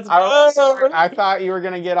 Let's go. I thought you were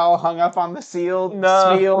gonna get all hung up on the sealed.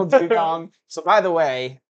 No. Spiel, Dugong. So by the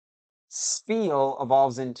way, Spiel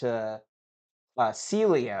evolves into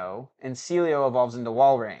Celio, and Celio evolves into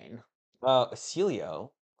Walrein.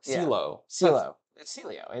 Celio. Yeah. Celo. Celo. It's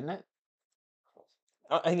Celio, isn't it?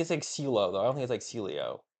 I think it's like Celo, though. I don't think it's like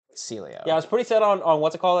Celio. Celio. Yeah, I was pretty set on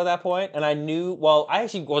what's it called at that point, and I knew. Well, I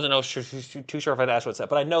actually wasn't too sure if I'd ask what's set,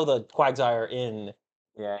 but I know the Quagsire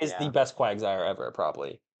is the best Quagsire ever,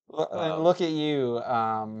 probably. And look at you,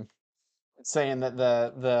 saying that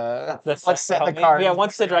the That's let's set the card. Yeah,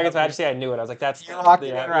 once the Dragon's Majesty, I knew it. I was like, that's You locked it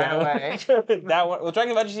in right away. That one. Well,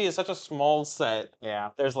 Dragon's Majesty is such a small set. Yeah.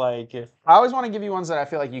 There's like. I always want to give you ones that I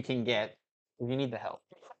feel like you can get if you need the help.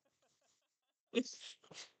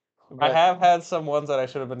 I have had some ones that I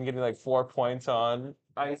should have been getting like 4 points on.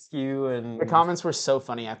 Ice Cube and The comments were so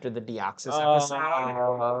funny after the Deoxys episode.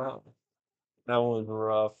 That one was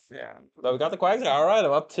rough. Yeah. But we got the Quagsire. All right,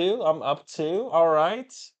 I'm up two. All right.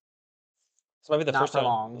 This might be the Not first for time.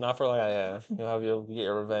 long. Not for long. Yeah. You'll get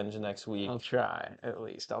your revenge next week. I'll try, at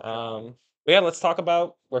least. I'll try. But yeah, let's talk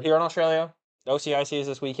about. We're here in Australia. OCIC is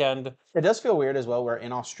this weekend. It does feel weird as well. We're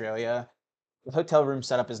in Australia. The hotel room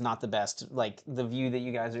setup is not the best. Like, the view that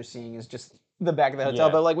you guys are seeing is just the back of the hotel.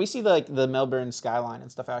 Yeah. But, like, we see, the Melbourne skyline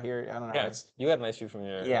and stuff out here. I don't know. Yeah, It's, you had a nice view from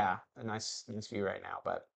your. yeah, a nice view right now.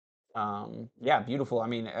 But, yeah, beautiful. I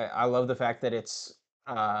mean, I love the fact that it's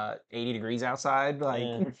 80 degrees outside. Like,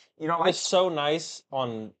 you know, It was so nice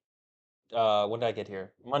on. When did I get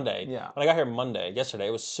here? Monday. Yeah. When I got here yesterday,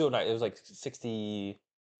 it was so nice. It was like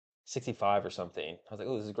 65 or something. I was like,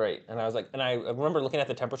 oh, this is great. And I was like, and I remember looking at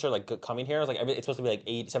the temperature, like coming here, I was like, it's supposed to be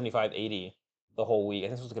like 75, 80 the whole week. I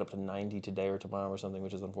think it's supposed to get up to 90 today or tomorrow or something,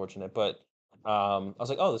 which is unfortunate. But I was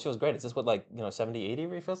like, oh, this feels great. Is this what 70, 80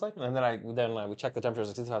 really feels like? And then we checked the temperatures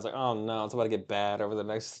at 65. I was like, oh no, it's about to get bad over the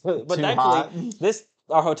next. But Too thankfully, hot.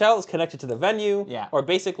 Our hotel is connected to the venue. Yeah. Or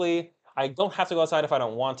basically, I don't have to go outside if I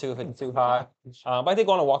don't want to, if it's too hot. But I did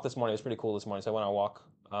go on a walk this morning. It was pretty cool this morning, so I went on a walk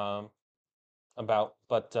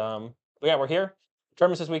But yeah, we're here.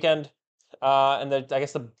 Tournaments this weekend. And I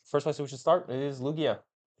guess the first place we should start is Lugia.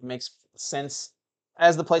 Makes sense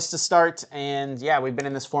as the place to start. And yeah, we've been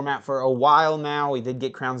in this format for a while now. We did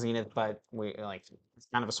get Crown Zenith, but it's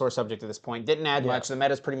kind of a sore subject at this point. Didn't add much. The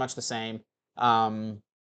meta's pretty much the same.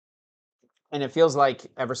 And it feels like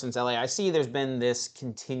ever since LAIC, there's been this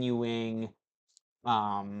continuing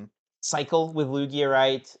cycle with Lugia,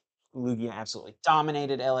 right? Lugia absolutely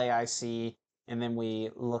dominated LAIC. And then we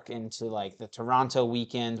look into the Toronto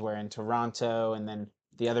weekend, where in Toronto, and then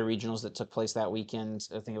the other regionals that took place that weekend,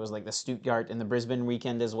 I think it was the Stuttgart and the Brisbane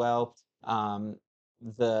weekend as well.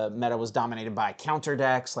 The meta was dominated by counter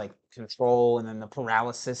decks like Control, and then the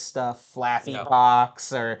Paralysis stuff, Flaffy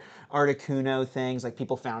Box or Articuno things. Like,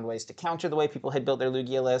 people found ways to counter the way people had built their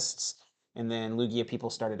Lugia lists. And then Lugia people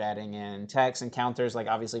started adding in techs and counters. Like,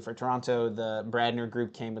 obviously for Toronto, the Bradner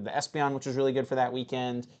group came with the Espeon, which was really good for that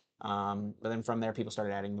weekend. But then from there, people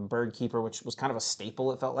started adding the Bird Keeper, which was kind of a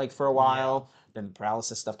staple, it felt like, for a while. Yeah. Then the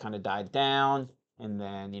Paralysis stuff kind of died down. And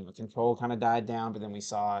then, Control kind of died down. But then we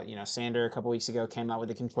saw, Sander a couple weeks ago came out with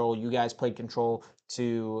the Control. You guys played Control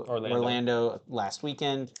to Orlando last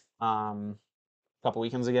weekend. A couple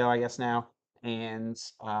weekends ago, I guess now. And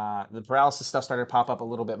the Paralysis stuff started to pop up a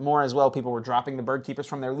little bit more as well. People were dropping the Bird Keepers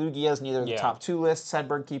from their Lugias. Neither of the top two lists had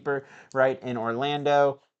Bird Keeper, right, in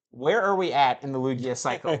Orlando. Where are we at in the Lugia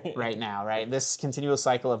cycle right now, right? This continuous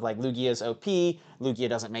cycle of Lugia's OP, Lugia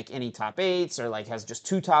doesn't make any top 8s, or has just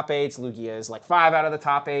 2 top 8s, Lugia is 5 out of the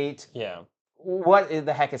top 8. Yeah. What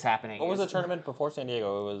the heck is happening? What was the tournament before San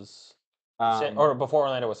Diego? It was or before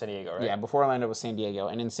Orlando was San Diego, right? Yeah, before Orlando was San Diego.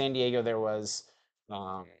 And in San Diego there was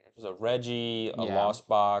it was a Reggie, a Lost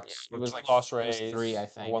Box. It was Lost Ray. It was 3, I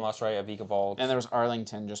think. One Lost Ray, a Vika Vault. And there was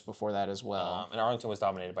Arlington just before that as well. And Arlington was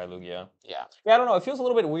dominated by Lugia. Yeah. Yeah, I don't know. It feels a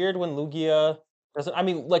little bit weird when Lugia doesn't. I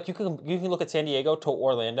mean, you can look at San Diego to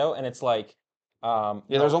Orlando, and it's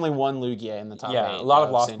there's only one Lugia in the top 8. Yeah, a lot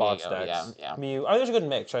of Lost San Box Diego. decks. Yeah. Mew. I mean, there's a good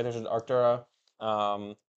mix, right? There's an Arctura.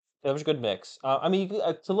 There's a good mix. I mean,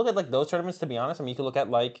 to look at those tournaments, to be honest, I mean, you could look at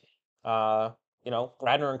Radner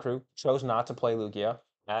and crew chose not to play Lugia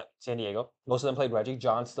at San Diego. Most of them played Reggie.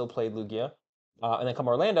 John still played Lugia. And then come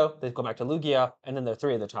Orlando, they go back to Lugia, and then they're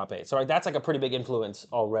 3 of the top 8. So that's a pretty big influence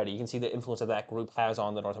already. You can see the influence that that group has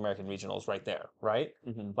on the North American regionals right there, right?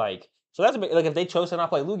 Mm-hmm. So that's a big, if they chose to not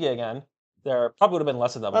play Lugia again, there probably would have been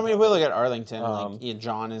less of them. I mean, if we look at Arlington, Um,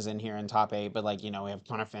 John is in here in top 8, but we have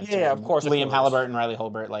Connor Finch, Yeah, of course, Liam Halliburton, Riley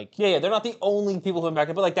Holbert, Yeah, they're not the only people who impact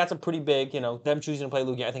it, but that's a pretty big, them choosing to play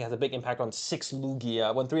Lugia, I think has a big impact on 6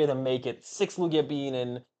 Lugia. When 3 of them make it, 6 Lugia being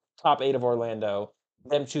in top 8 of Orlando,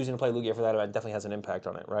 them choosing to play Lugia for that event definitely has an impact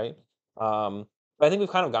on it, right? But I think we've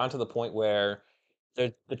kind of gotten to the point where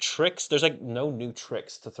the tricks, there's no new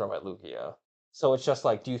tricks to throw at Lugia. So it's just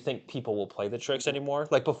do you think people will play the tricks anymore?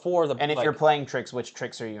 Before the And if you're playing tricks, which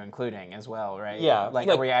tricks are you including as well, right? Yeah,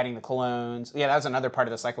 are we adding the colognes? Yeah, that was another part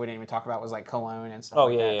of the cycle we didn't even talk about was cologne and stuff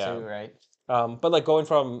too, right? But going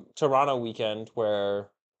from Toronto weekend where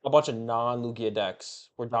a bunch of non-Lugia decks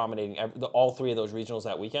were dominating all 3 of those regionals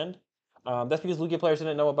that weekend. That's because Lugia players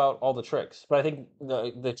didn't know about all the tricks. But I think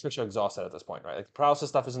the tricks are exhausted at this point, right? The paralysis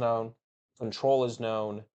stuff is known, control is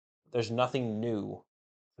known. There's nothing new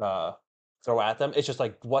throw at them. It's just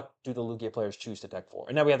what do the Lugia players choose to deck for?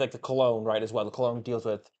 And now we have the Cologne, right, as well. The Cologne deals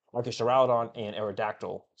with Arcus Duraludon and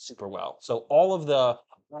Aerodactyl super well. So all of the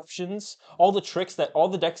options, all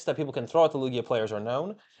the decks that people can throw at the Lugia players are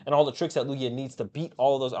known, and all the tricks that Lugia needs to beat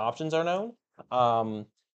all of those options are known. And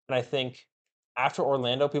I think after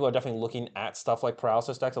Orlando, people are definitely looking at stuff like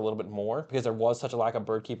paralysis decks a little bit more because there was such a lack of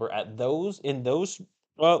Birdkeeper in those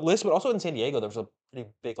lists, but also in San Diego there was a pretty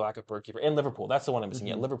big lack of Birdkeeper. And Liverpool, that's the one I'm missing.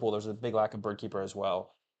 Yeah, Liverpool, there's a big lack of Birdkeeper as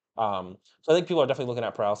well. So I think people are definitely looking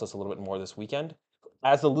at paralysis a little bit more this weekend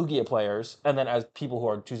as the Lugia players, and then as people who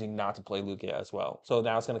are choosing not to play Lugia as well. So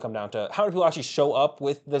now it's going to come down to how many people actually show up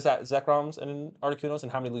with the Zekroms and Articunos,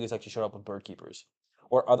 and how many Lugias actually show up with Birdkeepers.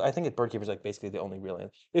 I think Birdkeeper's basically the only real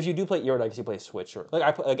answer. If you do play Iridice, you play Switch. Or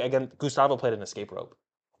again, Gustavo played an Escape Rope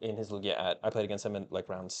in his Lugia I played against him in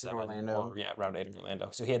round 7 Orlando. round 8 in Orlando.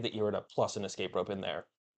 So he had the Irida plus an Escape Rope in there.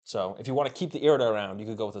 So if you want to keep the Irida around, you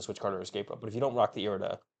could go with a Switch card or Escape Rope. But if you don't rock the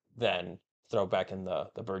Irida, then throw back in the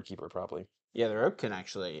Birdkeeper probably. Yeah, the rope can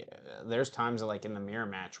actually. There's times in the mirror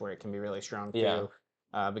match where it can be really strong too.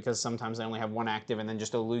 Yeah. Because sometimes they only have one active and then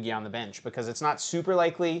just a Lugia on the bench because it's not super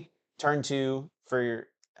likely turn 2 for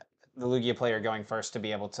the Lugia player going first to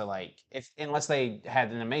be able to unless they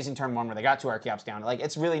had an amazing turn 1 where they got 2 Archeops down.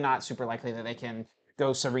 It's really not super likely that they can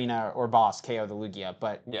go Serena or Boss KO the Lugia.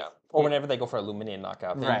 But yeah, or whenever they go for a Luminian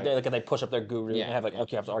knockout, they push up their Guru and have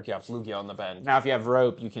Archeops, Lugia on the bench. Now if you have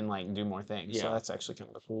rope, you can do more things. Yeah. So that's actually kind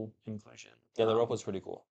of a cool inclusion. Yeah, the rope was pretty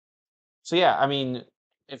cool. So yeah, I mean,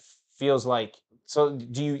 it feels like. So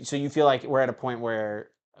you feel like we're at a point where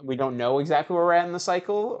we don't know exactly where we're at in the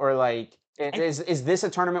cycle, or is this a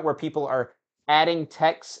tournament where people are adding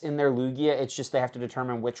techs in their Lugia? It's just they have to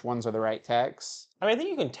determine which ones are the right techs. I mean, I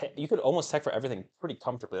think you could almost tech for everything pretty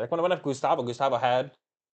comfortably. When I went up Gustavo had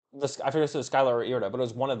this. I forget if it was Skylar or Irida, but it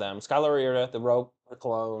was one of them. Skylar or Irida, the rope, the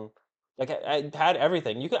cologne. I had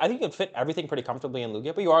everything. I think you could fit everything pretty comfortably in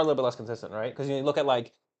Lugia, but you are a little bit less consistent, right? Because you look at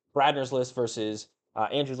Bradner's list versus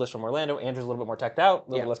Andrew's list from Orlando. Andrew's a little bit more teched out,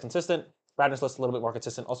 a little bit less consistent. Bradner's list a little bit more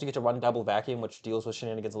consistent. Also, you get to run double vacuum, which deals with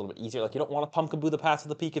shenanigans a little bit easier. You don't want to Pumpkaboo the path to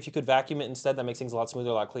the peak. If you could vacuum it instead, that makes things a lot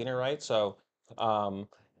smoother, a lot cleaner, right? So,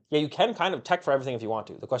 yeah, you can kind of tech for everything if you want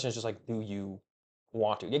to. The question is just do you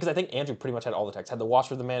want to? Yeah, because I think Andrew pretty much had all the techs. Had the Watch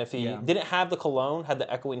for the Manaphy. Didn't have the Cologne. Had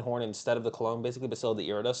the Echoing Horn instead of the Cologne, basically, but still had the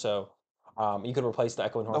Irida. So you could replace the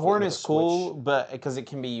Echoing Horn. The Horn is cool, but because it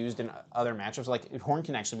can be used in other matchups, Horn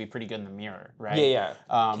can actually be pretty good in the mirror, right? Yeah.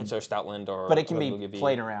 Kinsar Stoutland or. But it can be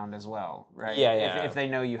played around as well, right? Yeah. If they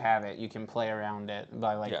know you have it, you can play around it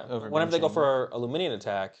by over. Whenever they go for a Luminian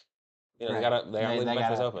attack, they gotta leave the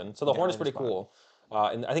match open. So the Horn is pretty cool.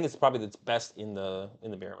 And I think it's probably the best in the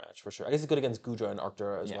mirror match for sure. I guess it's good against Gudra and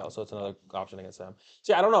Arctura as well, so it's another option against them.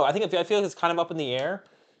 So yeah, I don't know. I feel like it's kind of up in the air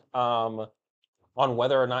on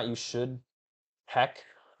whether or not you should heck.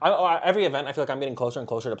 Every event, I feel like I'm getting closer and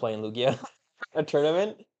closer to playing Lugia, a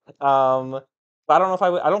tournament. But I don't know if I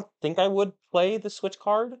would. I don't think I would play the Switch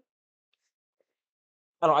card.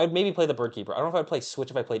 I don't know. I'd maybe play the Birdkeeper. I don't know if I'd play Switch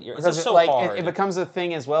if I played Ear. It's just so hard. It becomes a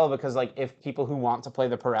thing as well because if people who want to play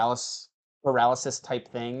the paralysis type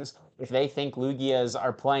things, if they think Lugias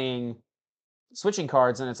are playing switching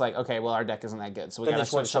cards, and it's okay, well, our deck isn't that good, so we gotta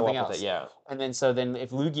switch something else. And then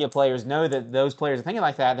if Lugia players know that those players are thinking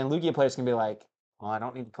like that, then Lugia players can be like, well, I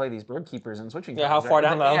don't need to play these Birdkeepers and switching cards. Yeah, how far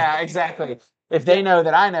down the... Yeah, exactly. If they know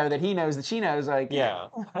that I know, that he knows, that she knows, Yeah.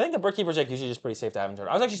 I think the Birdkeeper's usually just pretty safe to have in turn.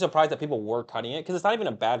 I was actually surprised that people were cutting it, because it's not even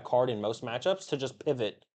a bad card in most matchups to just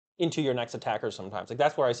pivot into your next attacker sometimes.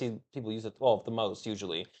 That's where I see people use it, the most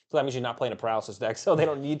usually. So that means you're not playing a paralysis deck, so they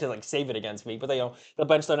don't need to save it against me. But they'll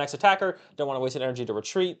bench their next attacker, don't want to waste energy to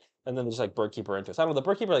retreat, and then they just Birdkeeper into it. So I don't know, the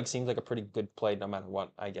Birdkeeper seems like a pretty good play no matter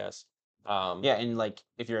what, I guess. Yeah, and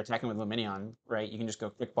if you're attacking with Luminion, right, you can just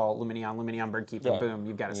go quick ball, Luminion, Birdkeeper, boom,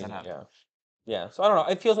 you've got it set up. Yeah. Yeah, so I don't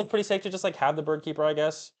know. It feels like pretty safe to just like have the bird keeper, I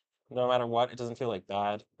guess. No matter what, it doesn't feel like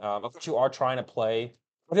bad. Of course, you are trying to play.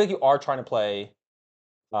 I feel like you are trying to play.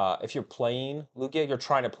 If you're playing Lugia, you're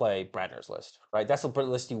trying to play Bradner's list, right? That's the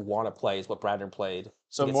list you want to play. Is what Bradner played.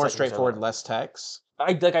 So more straightforward, less text.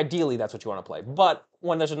 Ideally, that's what you want to play. But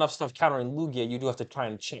when there's enough stuff countering Lugia, you do have to try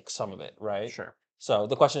and check some of it, right? Sure. So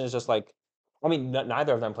the question is just like, I mean,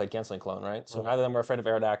 neither of them played Canceling Clone, right? So neither of them were afraid of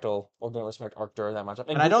Aerodactyl or don't respect Arctur that much.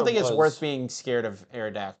 And I don't think it's worth being scared of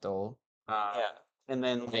Aerodactyl. Yeah. And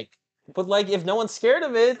then like, But like, if no one's scared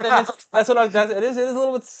of it, then that's what it is. It is a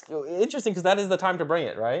little bit interesting because that is the time to bring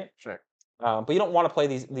it, right? Sure. But you don't want to play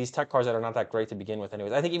these tech cards that are not that great to begin with,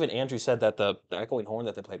 anyways. I think even Andrew said that the Echoing Horn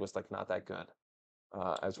that they played was like not that good,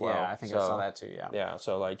 as well. Yeah, I think I saw that too. Yeah. Yeah.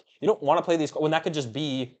 So like, you don't want to play these when that could just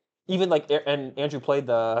be even like. And Andrew played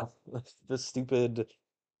the stupid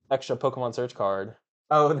extra Pokemon search card.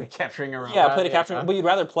 Oh, the capturing aroma. Yeah, play the capturing, but you'd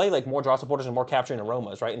rather play like more draw supporters and more capturing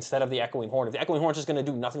aromas, right? Instead of the Echoing Horn. If the Echoing Horn is just going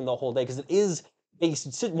to do nothing the whole day, because it is a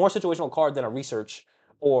more situational card than a research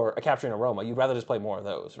or a capturing aroma. You'd rather just play more of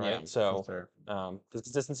those, right? Yeah, so, sure. the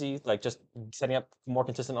consistency, like just setting up more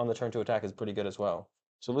consistent on the turn to attack, is pretty good as well.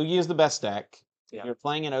 So Lugia is the best deck. Yeah. You're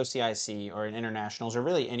playing in OCIC or in internationals or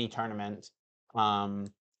really any tournament.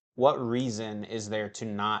 What reason is there to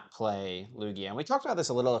not play Lugia? And we talked about this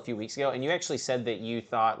a few weeks ago, and you actually said that you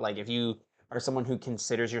thought like if you are someone who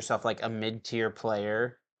considers yourself like a mid-tier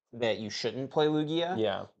player, that you shouldn't play Lugia.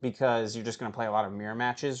 Yeah. Because you're just going to play a lot of mirror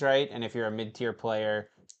matches, right? And if you're a mid-tier player,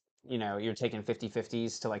 you know, you're taking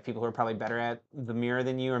 50-50s to like people who are probably better at the mirror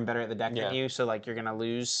than you and better at the deck than you. So like you're going to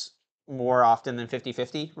lose more often than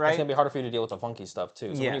 50-50, right? It's going to be harder for you to deal with the funky stuff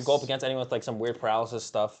too. So when you go up against anyone with like some weird paralysis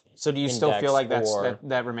stuff. So do you still feel like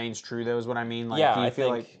that remains true though, is what I mean? Like, yeah, do you feel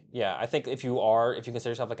like I think if you consider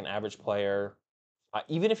yourself like an average player,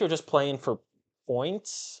 even if you're just playing for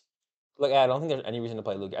points, like I don't think there's any reason to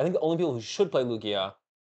play Lugia. I think the only people who should play Lugia,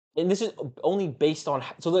 and this is only based on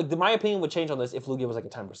so like my opinion would change on this if Lugia was like a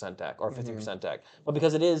 10% deck or a 50% deck, but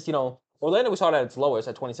because it is, you know, Orlando we saw it at its lowest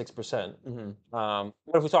at 26%. What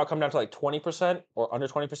if we saw it come down to like 20% or under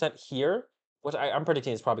 20% here, which I'm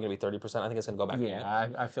predicting is probably going to be 30%. I think it's going to go back. Yeah,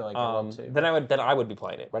 I feel like it will too. Then I would be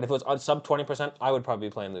playing it, right? If it was on sub 20%, I would probably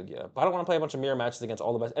be playing Lugia. But I don't want to play a bunch of mirror matches against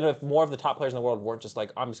all the best. And if more of the top players in the world weren't just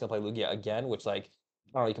like, I'm just going to play Lugia again, which like,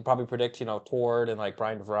 I don't know, you could probably predict, you know, Tord and like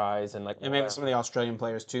Brian DeVries and like. And maybe some of the Australian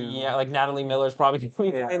players too. Yeah, like Natalie Miller's probably going to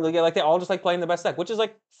be playing Lugia. Like they all just like playing the best deck, which is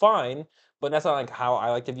like fine, but that's not like how I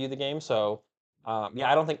like to view the game. So, I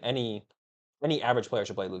don't think any average player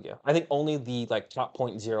should play Lugia. I think only the like top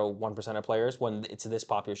 0.01% of players, when it's this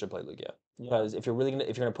popular, should play Lugia. Because if you're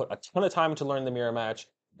gonna put a ton of time to learn the mirror match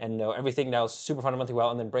and know everything now super fundamentally well,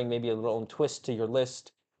 and then bring maybe a little twist to your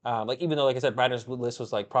list. Like even though, like I said, Bradner's list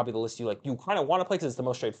was like probably the list you kind of want to play because it's the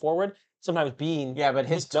most straightforward. Sometimes being but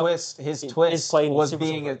his twist was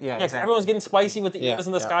being exactly. Everyone's getting spicy with the Evas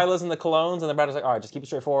and the Skylas and the Colognes, and then Bradner's like, all right, just keep it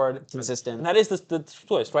straightforward, consistent. And that is the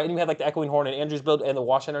twist, right? And we had like the Echoing Horn and Andrew's build and the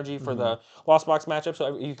Wash Energy for the Lost Box matchup,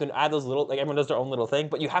 so you can add those little, like everyone does their own little thing,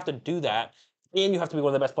 but you have to do that. And you have to be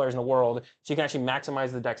one of the best players in the world, so you can actually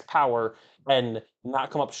maximize the deck's power and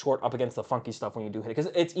not come up short up against the funky stuff when you do hit it.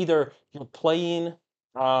 Because it's either you're playing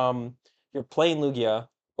Lugia,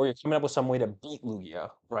 or you're coming up with some way to beat Lugia,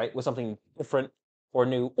 right? With something different or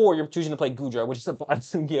new, or you're choosing to play Gudra, which is a bad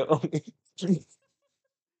Lugia only.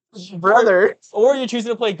 Brother. Or you're choosing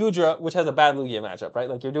to play Gudra, which has a bad Lugia matchup, right?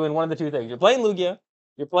 Like you're doing one of the two things. You're playing Lugia,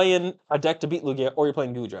 you're playing a deck to beat Lugia, or you're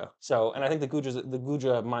playing Gudra. So, and I think the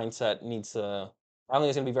Gudra mindset needs to. I don't think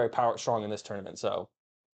it's going to be very strong in this tournament. So,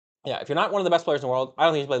 yeah, if you're not one of the best players in the world, I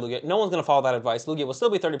don't think you should play Lugia. No one's going to follow that advice. Lugia will still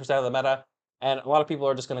be 30% of the meta, and a lot of people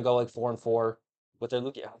are just going to go like 4-4 with their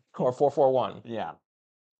Lugia, or 4-4-1.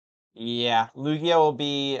 Yeah, Lugia will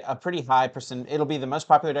be a pretty high percent. It'll be the most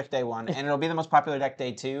popular deck day one, and it'll be the most popular deck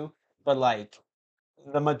day two. But like,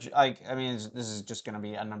 this is just going to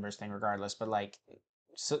be a numbers thing regardless. But like,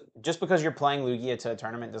 so just because you're playing Lugia to a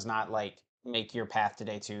tournament does not like make your path to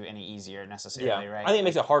day two any easier necessarily, right? I think it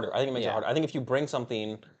makes it harder. I think if you bring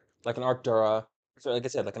something like an Arctura, so like I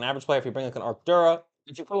said, like an average player, if you bring like an Arctura,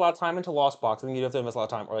 if you put a lot of time into Lost Box, I think you have to invest a lot of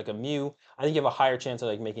time. Or like a Mew, I think you have a higher chance of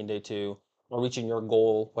like making day two or reaching your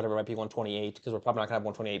goal, whatever it might be, 128, because we're probably not gonna have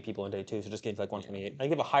 128 people in day two, so just getting to like 128. I think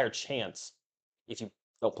you have a higher chance if you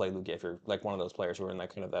don't play Lugia, if you're like one of those players who are in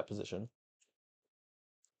that kind of that position.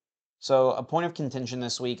 So a point of contention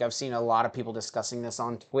this week, I've seen a lot of people discussing this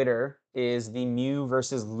on Twitter, is the Mew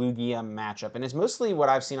versus Lugia matchup. And it's mostly what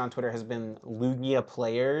I've seen on Twitter has been Lugia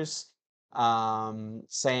players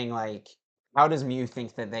saying like, how does Mew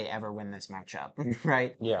think that they ever win this matchup,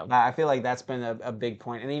 right? Yeah. I feel like that's been a big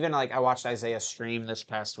point. And even like I watched Isaiah stream this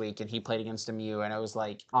past week, and he played against a Mew, and it was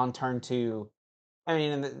like on turn 2. I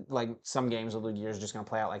mean, like some games with Lugia is just gonna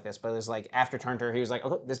play out like this, but it was like after turn 2, he was like,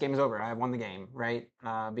 "Okay, this game is over. I won the game," right?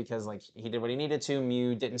 Because like he did what he needed to.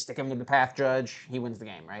 Mew didn't stick him with the path judge. He wins the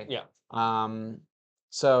game, right? Yeah.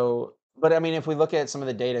 So, but I mean, if we look at some of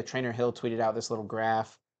the data, Trainer Hill tweeted out this little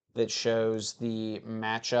graph that shows the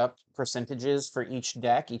matchup percentages for each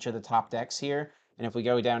deck, each of the top decks here. And if we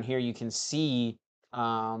go down here, you can see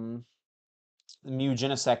um, Mew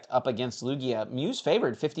Genesect up against Lugia. Mew's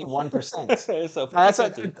favored 51%. So That's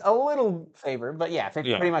 50-50. a little favored, but yeah,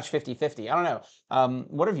 Yeah. pretty much 50-50. I don't know.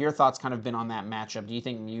 What have your thoughts kind of been on that matchup? Do you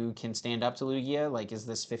think Mew can stand up to Lugia? Like, is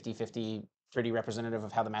this 50-50 pretty representative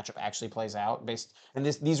of how the matchup actually plays out? And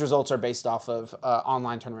these results are based off of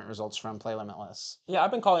online tournament results from Play Limitless. Yeah,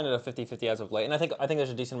 I've been calling it a 50-50 as of late. And I think there's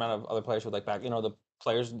a decent amount of other players who like back, the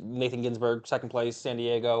players, Nathan Ginsburg, second place, San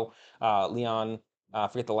Diego, Leon,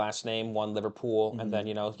 forget the last name, won Liverpool, and then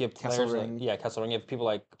you have players like Kesselring. Kesselring. You have people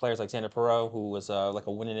like players like Xander Perot, who was like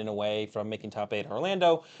a winning in away from making top 8 in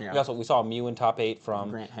Orlando. Yeah. We saw Mew in top 8 from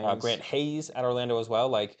Grant Hayes at Orlando as well.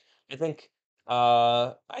 Like I think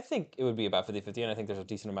it would be about 50-50, and I think there's a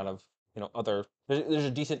decent amount of there's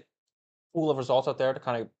a decent pool of results out there to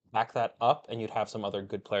kind of back that up, and you'd have some other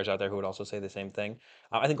good players out there who would also say the same thing.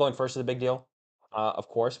 I think going first is a big deal, of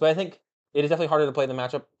course, but I think it is definitely harder to play the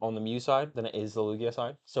matchup on the Mew side than it is the Lugia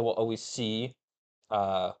side. So we'll always see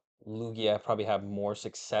Lugia probably have more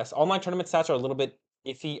success. Online tournament stats are a little bit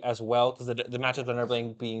iffy as well because the matchups are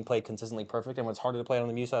never being played consistently perfect, and when it's harder to play on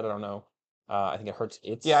the Mew side, I don't know. I think it hurts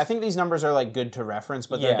its. Yeah, I think these numbers are like good to reference,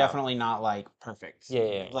 but they're Yeah. definitely not like perfect.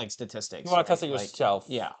 Yeah. Like statistics. You want to test it right? yourself.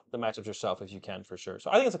 Yeah. The matchups yourself if you can for sure.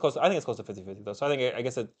 So I think it's close to 50-50 though. So I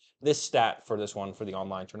guess this stat for this one for the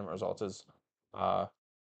online tournament results is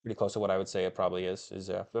pretty close to what I would say it probably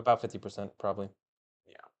is about 50% probably.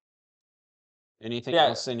 Anything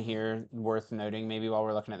else in here worth noting, maybe while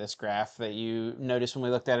we're looking at this graph that you noticed when we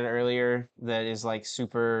looked at it earlier that is like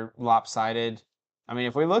super lopsided? I mean,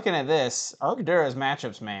 if we're looking at this, Arcadura's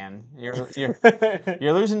matchups, man,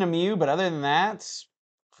 you're losing to Mew, but other than that,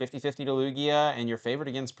 50-50 to Lugia, and you're favored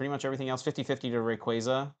against pretty much everything else, 50-50 to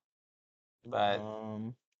Rayquaza. But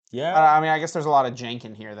yeah, I mean, I guess there's a lot of jank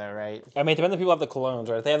in here, though, right? I mean, it depends if people have the clones,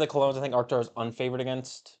 right? If they have the clones, I think Arctura is unfavored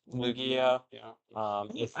against Lugia. Yeah.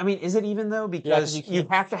 I mean, is it even though? Because you you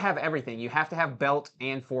have to have everything. You have to have belt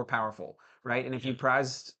and 4 powerful, right? And if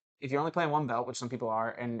you're only playing 1 belt, which some people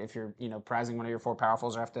are, and if you're, prizing one of your 4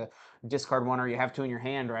 powerfuls or have to discard 1 or you have 2 in your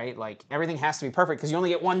hand, right? Like everything has to be perfect because you only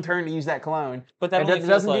get 1 turn to use that clone. But that it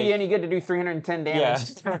doesn't do you any good to do 310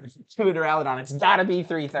 damage to a Duraludon. It's got to be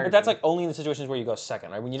 330. But that's like only in the situations where you go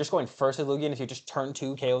second, right? When you're just going first at Lugia, and if you just turn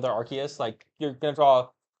 2 KO their Arceus, like you're gonna draw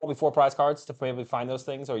probably 4 prize cards to maybe find those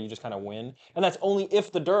things, or you just kind of win. And that's only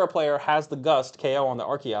if the Dura player has the Gust KO on the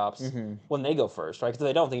Archeops when they go first, right? Because if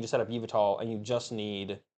they don't, then you just set up Yveltal and you just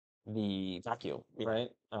need the vacuum, right?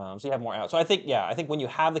 So you have more out. So I think when you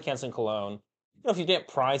have the canceling cologne, if you didn't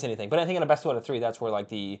prize anything, but I think in a best 2 out of 3, that's where like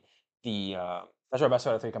that's where best 2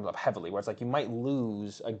 out of 3 comes up heavily, where it's like you might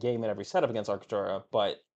lose a game at every setup against Arctura,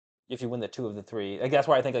 but if you win the 2 of the 3, like that's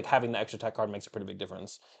why I think like having the extra tech card makes a pretty big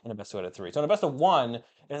difference in a best 2 out of 3. So in a best of 1,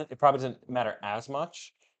 it probably doesn't matter as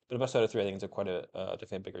much, but a best 2 out of 3, I think it's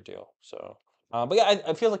definitely a bigger deal. So, but yeah,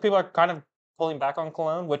 I feel like people are kind of pulling back on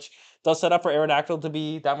Cologne, which does set up for Aerodactyl to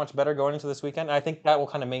be that much better going into this weekend. And I think that will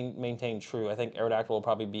kind of maintain true. I think Aerodactyl will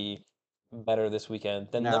probably be better this weekend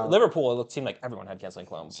than Liverpool. It seemed like everyone had canceling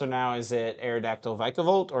Cologne. So now is it Aerodactyl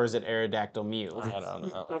Vikavolt or is it Aerodactyl Mew? I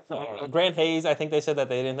don't know. Grant Hayes, I think they said that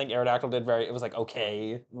they didn't think Aerodactyl did it was like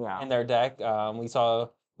okay in their deck.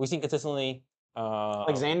 We've seen consistently.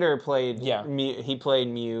 Alexander played Mew, he played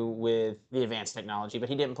Mew with the advanced technology, but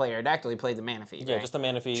he didn't play Aerodactyl, he played the Manaphy. Yeah, just the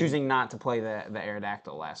Manaphy. Choosing not to play the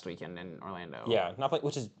Aerodactyl last weekend in Orlando. Yeah, not play,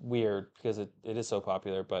 which is weird because it is so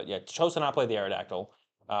popular, but yeah, chose to not play the Aerodactyl.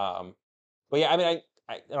 But yeah, I mean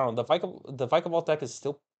I don't know, the Vikavolt deck is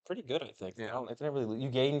still pretty good, I think. Yeah. It's never really, you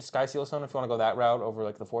gain Sky Seal Stone if you want to go that route over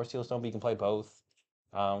like the Forest Seal Stone, but you can play both.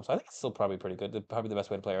 So I think it's still probably pretty good. Probably the best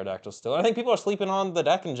way to play Aerodactyl still. And I think people are sleeping on the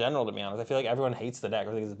deck in general, to be honest. I feel like everyone hates the deck.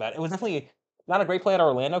 I think it's bad. It was definitely not a great play at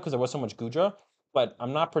Orlando because there was so much Gudra, but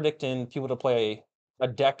I'm not predicting people to play a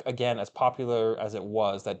deck again as popular as it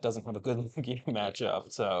was that doesn't have a good game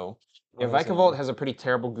matchup. So yeah, Vikavolt has a pretty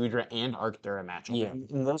terrible Gudra and Arctura matchup. Yeah.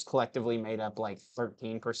 And those collectively made up like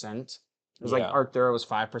 13%. It was like Arctura was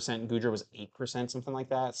 5%, Gudra was 8%, something like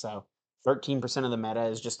that. So 13% of the meta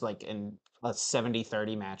is just like in a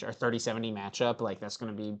 70-30 match or 30-70 matchup. Like that's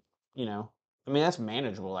going to be, I mean, that's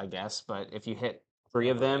manageable, I guess, but if you hit 3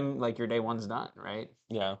 of them, like, your day one's done, right?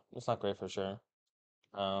 Yeah, it's not great for sure.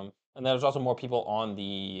 And there's also more people on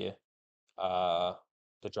uh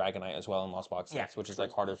the Dragonite as well in Lost Box Yeah, decks, which is true.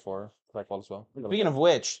 like harder for Blackball as well. Speaking of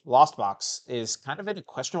which, Lost Box is kind of in a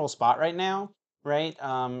questionable spot right now, right?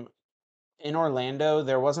 In Orlando,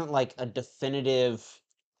 there wasn't like a definitive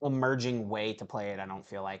emerging way to play it, I don't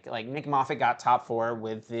feel like. Like Nick Moffat got top 4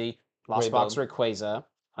 with the Great Lost Box build. Rayquaza.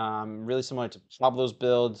 Really similar to Pablo's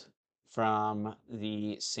build from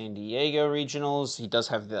the San Diego regionals. He does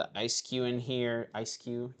have the Ice Q in here. Ice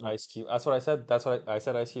Q? Ice Cube. That's what I said. That's what I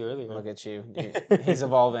said Ice Cube earlier. Look at you. He's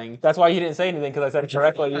evolving. That's why you didn't say anything because I said it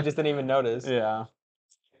correctly. You just didn't even notice. Yeah.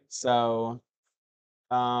 So,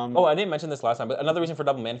 Oh, I didn't mention this last time, but another reason for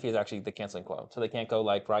double Manaphy is actually the canceling clone. So they can't go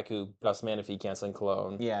like Raikou plus Manaphy canceling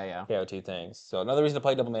clone, yeah. KO2 things. So another reason to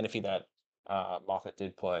play double Manaphy that Moffat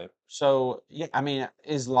did play. So, yeah, I mean,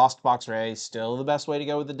 is Lost Box Ray still the best way to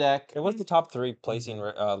go with the deck? It was the top 3 placing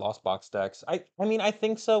Lost Box decks. I mean, I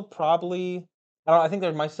think so, probably. I don't know, I think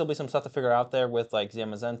there might still be some stuff to figure out there with like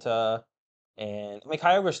Zamazenta. And I mean,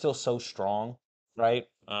 Kyogre's still so strong, right?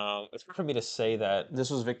 It's hard for me to say that. This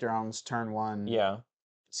was Victor Ohm's turn 1 Yeah.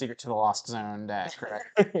 Secret to the Lost Zone deck, correct?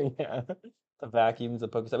 Yeah. The vacuums, the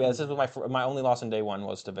Pokestop. Yeah, this is my only loss in day 1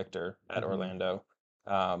 was to Victor at Mhm. Orlando.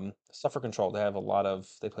 Stuff for control. They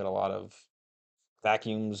played a lot of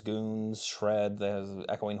vacuums, goons, shred. There's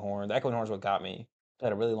echoing horn. The echoing horn is what got me. They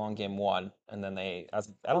had a really long game 1, and then I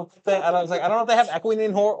don't think I was like, I don't know if they have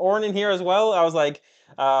echoing horn in here as well. I was like,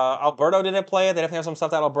 Alberto didn't play it. They definitely have some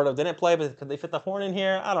stuff that Alberto didn't play, but could they fit the horn in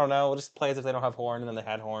here? I don't know. We'll just play as if they don't have horn, and then they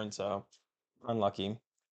had horn, so unlucky.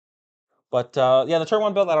 But yeah, the turn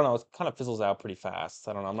 1 build, I don't know, it kind of fizzles out pretty fast.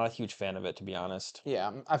 I don't know. I'm not a huge fan of it, to be honest.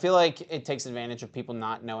 Yeah, I feel like it takes advantage of people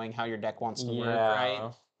not knowing how your deck wants to work, right?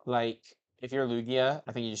 Yeah. Like, if you're Lugia,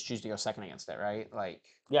 I think you just choose to go second against it, right? Like,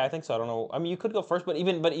 Yeah, I think so. I don't know. I mean, you could go first, but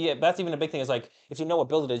yeah, that's even a big thing. Is like if you know what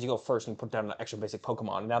build it is, you go first and put down an extra basic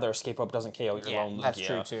Pokemon. And now their escape rope doesn't KO your yeah, lone Lugia. that's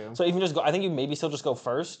true too. So even just go. I think you maybe still just go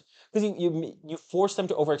first because you force them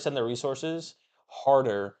to overextend their resources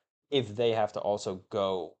harder if they have to also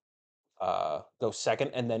go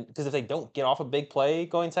second, and then because if they don't get off a big play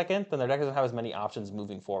going second, then their deck doesn't have as many options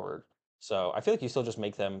moving forward. So I feel like you still just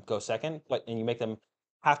make them go second, like, and you make them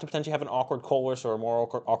have to potentially have an awkward Colress or a more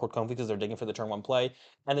awkward Comfey because they're digging for the turn 1 play,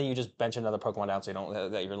 and then you just bench another Pokemon down so you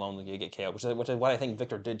don't that your lone Lugia get KO, which is what I think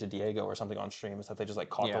Victor did to Diego or something on stream, is that they just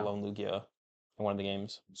like caught the Yeah. lone Lugia in one of the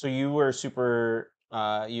games. So you were super,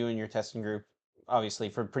 you and your testing group, obviously,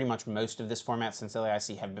 for pretty much most of this format since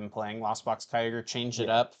LAIC have been playing Lost Box Kyogre, changed it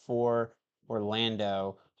Yeah. up for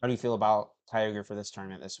Orlando. How do you feel about Kyogre for this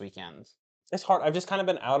tournament this weekend? It's hard. I've just kind of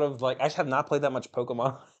been out of like I just have not played that much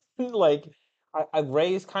Pokemon. Like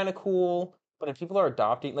Ray is kind of cool, but if people are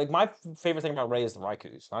adopting, like my favorite thing about Ray is the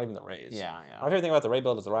Raikous, not even the Rays. Yeah, My yeah. favorite thing about the Ray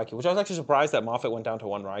build is the Raikou, which I was actually surprised that Moffat went down to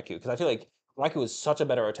 1 Raikou because I feel like Raikou is such a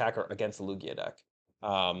better attacker against the Lugia deck.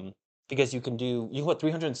 Because you can put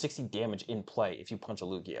 360 damage in play if you punch a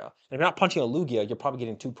Lugia. And if you're not punching a Lugia, you're probably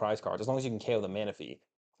getting 2 prize cards as long as you can KO the Manaphy.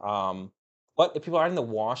 But if people are adding the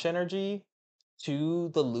wash energy to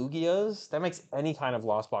the Lugias, that makes any kind of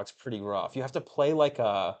Lost Box pretty rough. You have to play like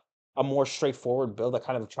a more straightforward build that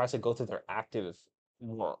kind of tries to go through their active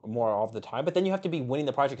more all the time. But then you have to be winning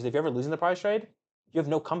the prize trade because if you're ever losing the prize trade, you have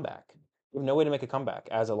no comeback. You have no way to make a comeback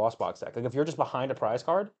as a Lost Box deck. Like if you're just behind a prize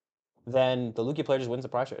card, then the Lugia player just wins the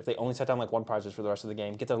prize trade. If they only set down like 1 prize for the rest of the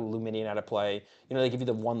game, get the Luminion out of play. You know, they give you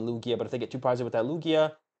the 1 Lugia, but if they get 2 prizes with that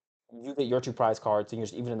Lugia, you get your 2 prize cards, and you're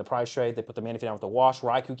just even in the prize trade. They put the Manaphy down with the wash.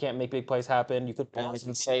 Raikou can't make big plays happen. You could And we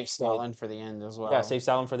can save Stalin for the end as well. yeah, save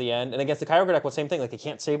Stalin for the end. And against the Kyogre deck, well, same thing. Like, they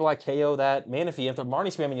can't Sableye KO that Manaphy. If they're Marnie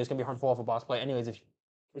spamming you, it's going to be hard to pull off a boss play anyways if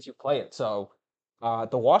you play it. So,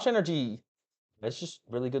 the Wash Energy, it's just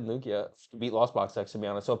really good Lugia to beat Lost Box decks, to be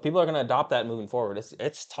honest. So, if people are going to adopt that moving forward,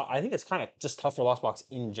 it's tough. I think it's kind of just tough for Lost Box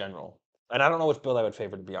in general. And I don't know which build I would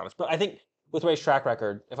favor, to be honest. But I think with Ray's track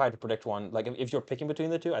record, if I had to predict one, like if you're picking between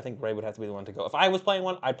the two, I think Ray would have to be the one to go. If I was playing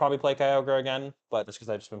one, I'd probably play Kyogre again, but just because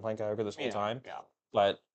I've just been playing Kyogre this whole time. Yeah.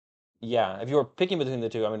 But yeah, if you were picking between the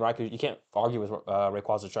two, I mean, Raikou, you can't argue with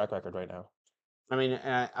Rayquaza's track record right now. I mean,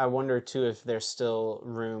 I wonder too if there's still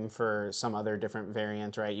room for some other different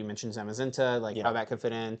variant, right? You mentioned Zamazenta, like Yeah. how that could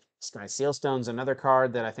fit in. Sky Sealstone's another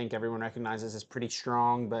card that I think everyone recognizes as pretty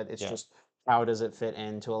strong, but it's Yeah. just how does it fit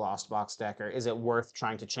into a Lost Box deck, or is it worth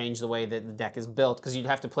trying to change the way that the deck is built? Because you'd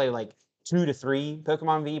have to play like 2 to 3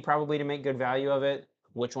 Pokemon V probably to make good value of it.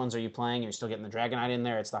 Which ones are you playing? You're still getting the Dragonite in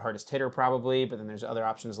there. It's the hardest hitter probably, but then there's other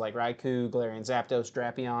options like Raikou, Galarian Zapdos,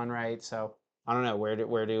 Drapion, right? So I don't know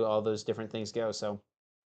where do all those different things go. So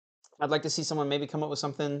I'd like to see someone maybe come up with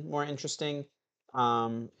something more interesting.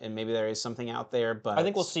 And maybe there is something out there, but I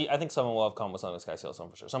think we'll see. I think someone will have come with something with Sky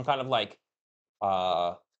Sailstone for sure. Some kind of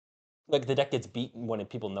uh, like the deck gets beaten when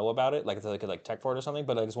people know about it, like it's like tech for it or something.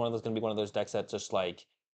 But like it's going to be one of those decks that just like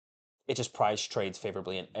it just prize trades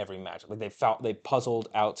favorably in every match. Like they puzzled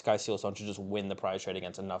out Sky Sailstone to just win the prize trade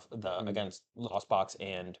against against Lost Box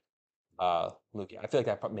and Lugia. I feel like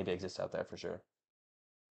that maybe exists out there for sure.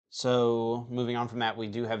 So moving on from that, we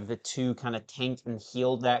do have the two kind of tank and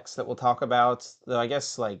heal decks that we'll talk about. Though I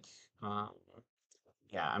guess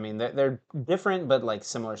yeah, I mean they're different but like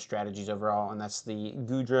similar strategies overall, and that's the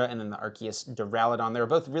Gudra and then the Arceus Duraludon. They were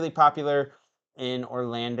both really popular in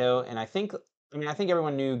Orlando, and I think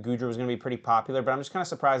everyone knew Gudra was going to be pretty popular, but I'm just kind of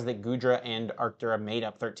surprised that Gudra and Arctura made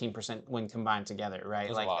up 13% when combined together, right?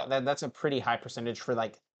 That's like a lot. that's a pretty high percentage for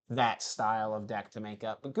like that style of deck to make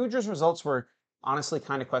up. But Gudra's results were honestly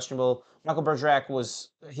kind of questionable. Michael Bergerac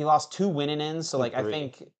he lost 2 winning ins, so like I Three.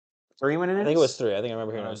 think 3 winning ins. I think it was 3. I think I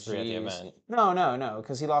remember hearing it Oh, was 3 at the jeez. event. No,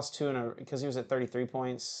 because he lost 2 because he was at 33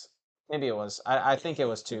 points. Maybe it was. I think it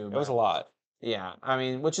was 2. It was a But lot. yeah, I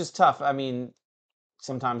mean, which is tough. I mean,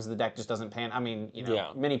 sometimes the deck just doesn't pan. I mean,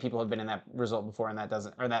 Yeah. many people have been in that result before, and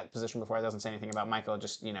that position before. It doesn't say anything about Michael.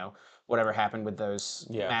 Just whatever happened with those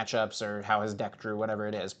Yeah. matchups or how his deck drew, whatever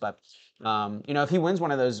it is. But if he wins one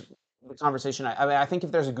of those, the conversation. I mean, I think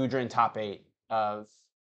if there's a Gudra in top 8 um,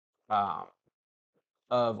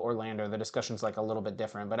 of Orlando, the discussion's like a little bit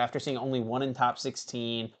different. But after seeing only one in top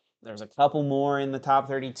 16, there's a couple more in the top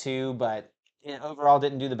 32, but overall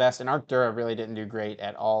didn't do the best. And Arctura really didn't do great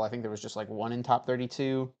at all. I think there was just like one in top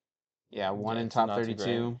 32. Yeah, one in it's top not too great.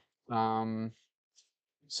 32.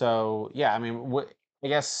 So yeah, I mean, I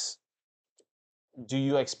guess, do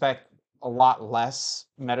you expect a lot less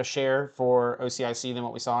meta share for OCIC than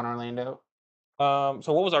what we saw in Orlando?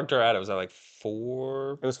 So what was Arctur at? Was that like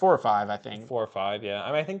 4? It was 4 or 5, I think. 4 or 5, yeah. I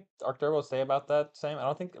mean, I think Arctur will stay about that same. I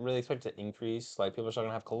don't think really expect it to increase. Like people are starting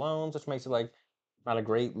to have colognes, which makes it like not a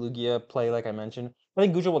great Lugia play, like I mentioned. I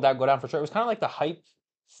think Gudra will go down for sure. It was kind of like the hype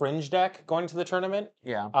fringe deck going into the tournament.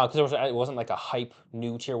 Yeah. Because it wasn't like a hype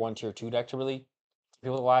new tier 1, tier 2 deck to really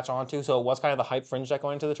people to latch onto. So it was kind of the hype fringe deck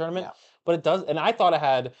going into the tournament. Yeah. But it does, and I thought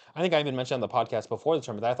I think I even mentioned on the podcast before the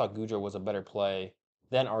tournament that I thought Gudra was a better play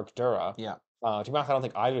than Arctura. Yeah. To be honest, I don't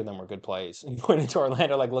think either of them were good plays going into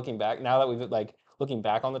Orlando. Like looking back, now that we've like looking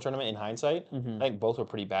back on the tournament in hindsight, I think both were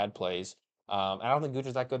pretty bad plays. And I don't think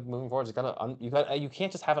Gudra's that good moving forward. You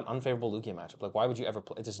can't just have an unfavorable Lugia matchup. Like why would you ever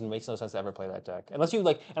play? It just makes no sense to ever play that deck unless you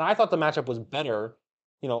like. And I thought the matchup was better.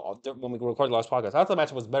 When we recorded the last podcast, I thought the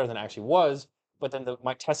matchup was better than it actually was. But then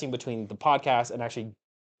my testing between the podcast and actually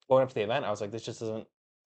going up to the event, I was like, this just isn't.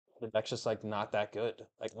 The deck's just like not that good.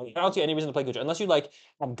 Like I don't see any reason to play Gudra unless you like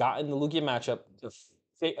have gotten the Lugia matchup.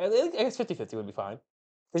 I guess 50-50 would be fine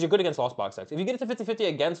because you're good against Lost Box decks. If you get it to 50-50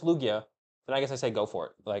 against Lugia, then I guess I say go for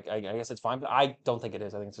it. Like I guess it's fine, but I don't think it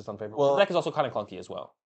is. I think it's just unfavorable. Well, the deck is also kind of clunky as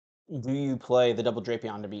well. Do you play the double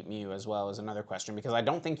Drapion to beat Mew as well is another question, because I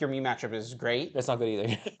don't think your Mew matchup is great. That's not good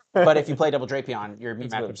either. But if you play double Drapion, your Mew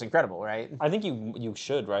It's matchup's good. incredible, right? I think you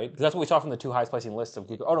should, right? Because that's what we saw from the 2 highest placing lists of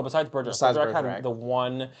Gudra. Oh no, besides Bergerac. Besides Bergerac Bergerac. had the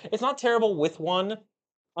 1. It's not terrible with 1.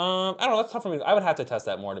 I don't know. That's tough for me. I would have to test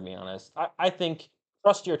that more, to be honest. I think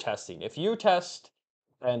trust your testing. If you test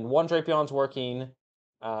and 1 Drapion's working,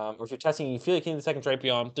 or if you're testing and you feel like you need the second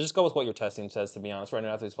Drapion, just go with what your testing says, to be honest. Right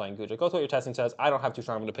now, after he's playing Gudra, go with what your testing says. I don't have too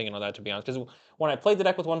strong of an opinion on that, to be honest. Because when I played the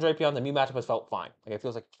deck with 1 Drapion, the Mew matchup has felt fine. Like it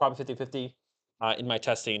feels like probably 50-50 in my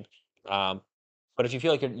testing. But if you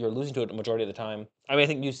feel like you're losing to it a majority of the time, I mean, I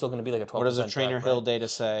think Mew's still going to be like a 12%. What does a Trainer deck, Hill right? data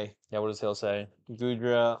say? Yeah, what does Hill say?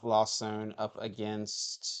 Gudra Lost Zone up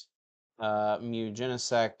against Mew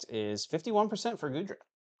Genesect is 51% for Gudra.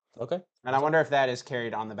 Okay. And I wonder if that is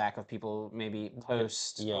carried on the back of people maybe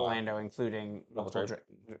post Yeah. Orlando, including Double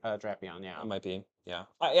Drapion. Yeah. It might be. Yeah.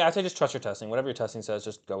 I'd say just trust your testing. Whatever your testing says,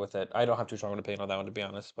 just go with it. I don't have too strong an opinion on that one, to be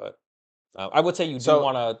honest. But I would say you do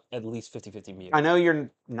want to at least 50-50 Mew. I know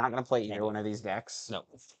you're not going to play either one of these decks. No.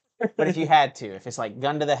 But if you had to, if it's like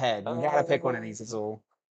gun to the head, you got to pick one of these, Azul.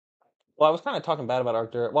 Well, I was kind of talking bad about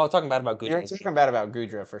Arctura. Well, I was talking bad about Gudra. You're talking bad about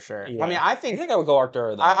Gudra for sure. Yeah. I mean, I think I would go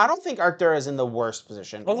Arctura, though. I don't think Arctura is in the worst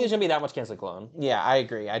position. I don't think there's going to be that much cancel clone. Yeah, I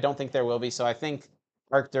agree. I don't think there will be. So I think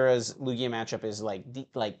Arctura's Lugia matchup is like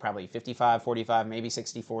probably 55-45, maybe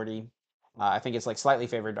 60-40. I think it's like slightly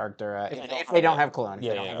favored Arctura if they don't have Cologne. If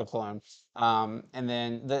they don't have a Cologne. And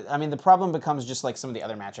then the problem becomes just like some of the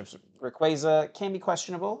other matchups. Rayquaza can be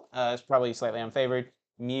questionable. It's probably slightly unfavored.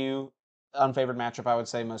 Mew, unfavored matchup, I would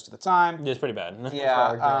say, most of the time. It's pretty bad.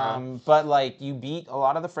 Yeah, but like you beat a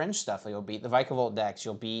lot of the fringe stuff. You'll beat the Vikavolt decks.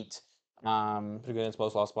 You'll beat pretty good against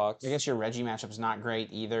most Lost Box. I guess your Reggie matchup is not great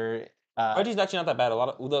either. Reggie's actually not that bad.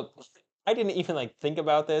 I didn't even like think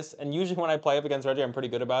about this, and usually when I play up against Reggie, I'm pretty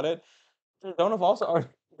good about it. Don't evolve are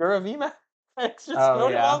Dura VMAX. Just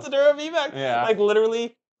don't evolve to Dura VMAX. Yeah. Like literally,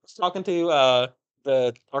 I was talking to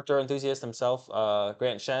the Arctur enthusiast himself,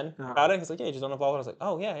 Grant Shen, about it. He's like, yeah, you just don't evolve. And I was like,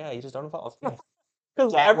 oh yeah, you just don't evolve.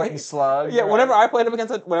 Because slug. yeah, whenever I played him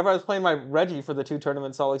whenever I was playing my Reggie for the 2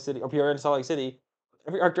 tournaments, Salt Lake City or PR in Salt Lake City,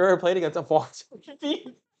 every Arctur I played against evolved.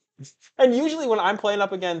 And usually when I'm playing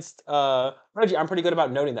up against Reggie, I'm pretty good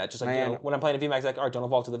about noting that. Just like when I'm playing a VMAX, like, all right, don't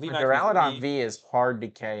evolve to the VMAX. Duraludon V is hard to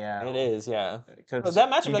KO. It is, yeah. Because that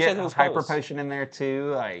matchup you actually get was Hyper close. Potion in there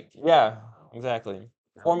too. Yeah, exactly.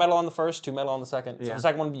 4 metal on the first, 2 metal on the second. So Yeah. the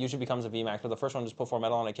second one usually becomes a VMAX, but the first one just put 4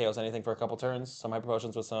 metal on it, KOs anything for a couple turns. Some Hyper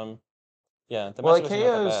Potions with some. Yeah. It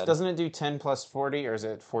KOs, doesn't it do 10 plus 40, or is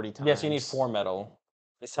it 40 times? Yes, you need 4 metal.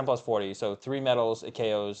 It's 10 plus 40, so 3 metals, it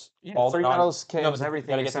KOs. Yeah, all 3 metals KOs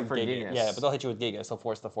everything except for Gigas. Yeah, but they'll hit you with Gigas. They'll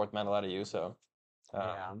force the 4th metal out of you, so.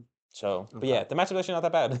 But yeah, the matchup is actually not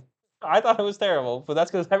that bad. I thought it was terrible, but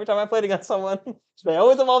that's because every time I played against someone, they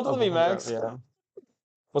always evolved to the VMAX. Yeah.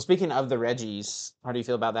 Well, speaking of the Reggies, how do you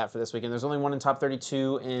feel about that for this weekend? There's only one in top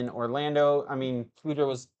 32 in Orlando. I mean, Gudra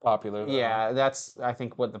was popular. Yeah, that's, I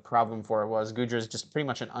think, what the problem for it was. Gudra is just pretty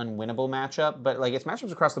much an unwinnable matchup, but like its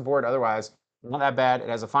matchups across the board otherwise, not that bad. It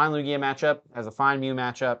has a fine Lugia matchup, has a fine Mew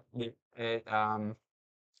matchup. It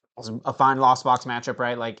has a fine Lost Box matchup,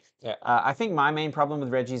 right? Like, I think my main problem with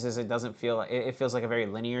Reggie's is it doesn't feel, it feels like a very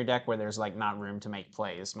linear deck where there's like not room to make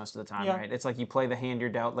plays most of the time, right? It's like you play the hand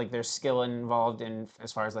you're dealt, like there's skill involved in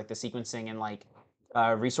as far as like the sequencing and like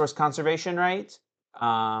resource conservation, right?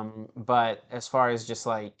 But as far as just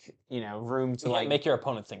like, room to like make your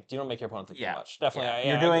opponent think. You don't make your opponent think too much. Definitely.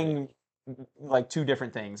 You're doing like 2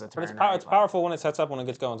 different things. But it's powerful when it sets up, when it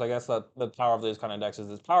gets going. So I guess the power of those kind of decks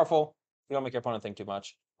is it's powerful. You don't make your opponent think too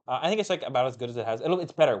much. I think it's like about as good as it has.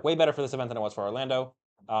 It's better, way better for this event than it was for Orlando.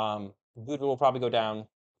 Gudra will probably go down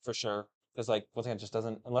for sure. Because like, once again, it just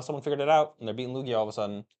doesn't, unless someone figured it out and they're beating Lugia all of a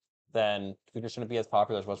sudden, then Gudra shouldn't be as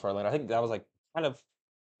popular as it was for Orlando. I think that was like kind of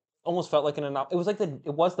almost felt like it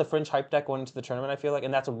was the fringe hype deck going into the tournament, I feel like,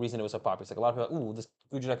 and that's the reason it was so popular. It's like a lot of people are like, ooh, this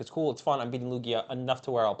Gudra deck is cool, it's fun, I'm beating Lugia enough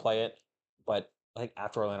to where I'll play it. But I think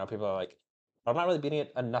after Orlando, people are like, I'm not really beating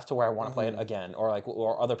it enough to where I want to play it again,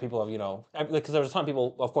 or other people have, because there's a ton of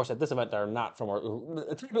people, of course, at this event that are not from,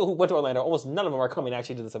 people who went to Orlando, almost none of them are coming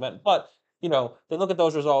actually to this event, but, they look at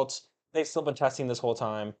those results, they've still been testing this whole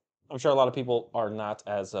time. I'm sure a lot of people are not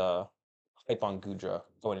as hype on Gudra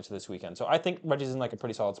going into this weekend. So I think Reggie's in like a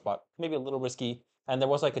pretty solid spot, maybe a little risky, and there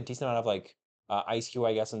was like a decent amount of like Ice Q,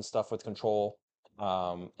 I guess, and stuff with control.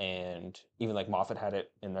 And even like Moffat had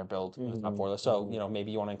it in their build top 4 list. So,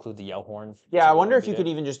 maybe you want to include the Yell Horn. Yeah, I wonder if you could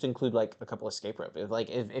even just include like a couple Escape Rope.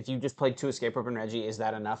 If you just played 2 Escape Rope in Reggie, is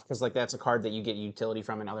that enough? Because like that's a card that you get utility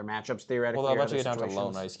from in other matchups theoretically. Well, they'll eventually get down to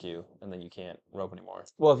lone Ice Q, and then you can't rope anymore.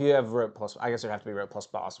 Well, if you have Rope plus, I guess it'd have to be Rope plus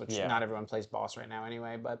Boss, which not everyone plays Boss right now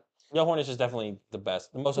anyway. But Yell Horn is just definitely the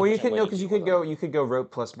best, the most. Well, you could because you could go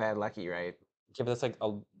Rope plus Bad Lucky, right? Yeah, but that's like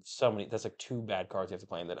that's like 2 bad cards you have to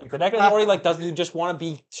play in the deck. The deck already like doesn't. You just want to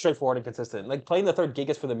be straightforward and consistent. Like playing the 3rd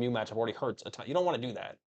Gigas for the Mew matchup already hurts a ton. You don't want to do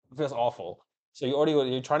that. It feels awful. So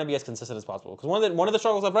you're trying to be as consistent as possible. Because one of the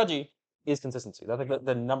struggles of Reggie is consistency. That's like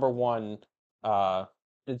the number one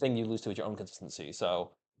thing you lose to is your own consistency.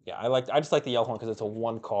 So yeah, I just like the Yell Horn because it's a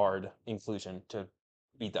 1 card inclusion to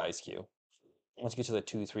beat the Ice Q. Once you get to the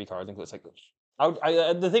 2-3 cards, it's like I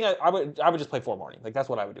would just play 4 Marnie. Like that's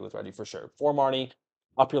what I would do with Reggie for sure. 4 Marnie,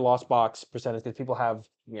 up your Lost Box percentage because people have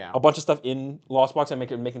a bunch of stuff in Lost Box and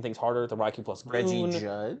making things harder. The Raikou plus Reggie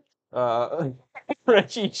Judd.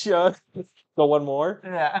 Reggie Judd. Go one more.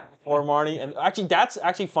 Yeah. 4 Marnie, and actually that's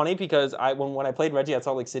actually funny because when I played Reggie at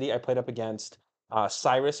Salt Lake City, I played up against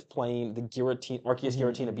Cyrus playing the Arceus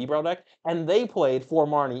Giratina B-Brawl deck, and they played 4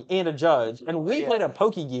 Marnie and a Judge, and we played a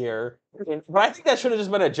Pokegear. But I think that should have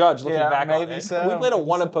just been a Judge looking back on it. So. We played a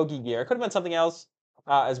 1 of Pokegear. It could have been something else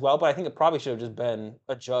as well, but I think it probably should have just been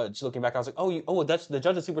a Judge looking back. I was like, that's the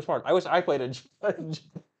Judge is super smart. I wish I played a Judge.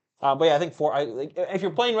 But yeah, I think if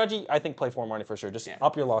you're playing Reggie, I think play 4 Marnie for sure. Just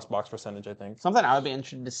up your Lost Box percentage, I think. Something I would be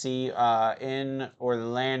interested to see in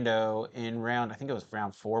Orlando in I think it was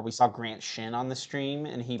round 4, we saw Grant Shin on the stream,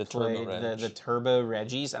 and he played the Turbo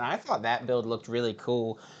Reggies, and I thought that build looked really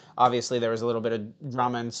cool. Obviously, there was a little bit of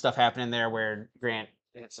drama and stuff happening there where Grant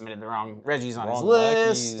had submitted the wrong Reggies on his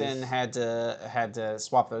list and had to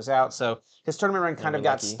swap those out. So his tournament run kind of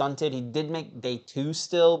got stunted. He did make day 2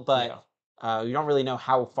 still, but... you don't really know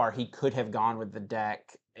how far he could have gone with the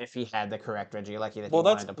deck if he had the correct Regieleki that Well, he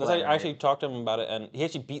wanted to play, I right? actually talked to him about it, and he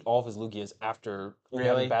actually beat all of his Lugias after having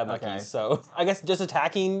Really? bad Okay. Lekis. So I guess just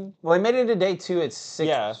attacking. Well, he made it to day 2 at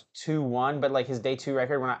Yeah. 6-2-1, but like his day 2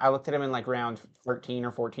 record, when I looked at him in like round 13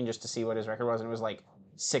 or 14 just to see what his record was, and it was like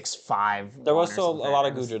 6-5. There was or still a something. lot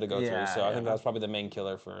It of was- Guja to go through, so I think that was probably the main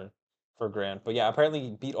killer for Grant. But yeah, apparently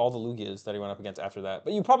he beat all the Lugias that he went up against after that.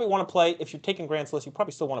 But you probably want to play, if you're taking Grant's list, you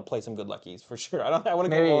probably still want to play some good Lekis for sure. I want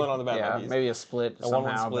to go all in on the bad Lekis. maybe a split A 1-1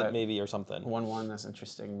 somehow, split but maybe or something. 1-1, that's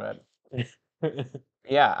interesting. But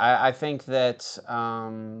yeah, I think that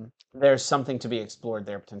there's something to be explored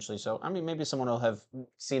there potentially. So, I mean, maybe someone will have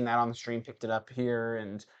seen that on the stream, picked it up here,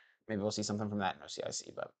 and maybe we'll see something from that in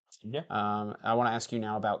OCIC. But Yeah. I want to ask you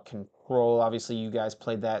now about Control. Obviously, you guys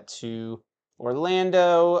played that to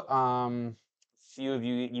Orlando. Few of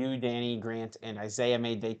you, Danny, Grant, and Isaiah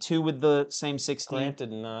made day 2 with the same 16. Grant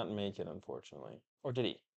did not make it, unfortunately. Or did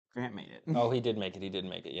he? Grant made it. Oh, he did make it. He did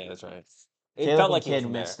make it. Yeah, that's right. It Caleb felt and like he Kid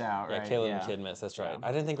wasn't missed there. out, Yeah, right? Caleb Yeah. and Kid missed. That's right. Yeah.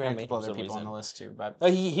 I didn't think And Grant a made it couple for other some people on reason. the list too, but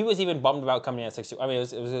He was even bummed about coming in at 6-2. I mean,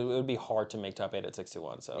 it would be hard to make top 8 at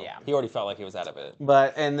 6-1. So Yeah. he already felt like he was out of it.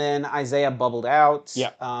 But and then Isaiah bubbled out.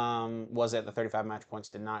 Yeah. Was at the 35 match points,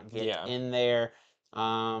 did not get Yeah. in there.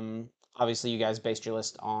 Obviously you guys based your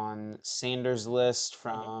list on Sanders' list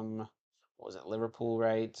from what was it, Liverpool,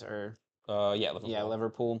 right? Or Yeah, Liverpool. yeah,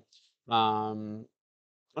 Liverpool. I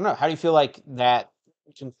don't know. How do you feel like that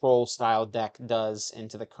control style deck does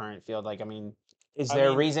into the current field? Like, I mean, is there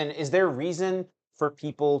a reason for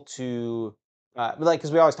people to like,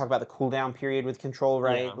 because we always talk about the cooldown period with control,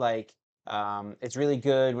 right? Yeah. Like, it's really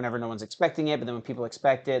good whenever no one's expecting it, but then when people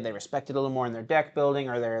expect it, they respect it a little more in their deck building,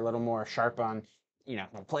 or they're a little more sharp on,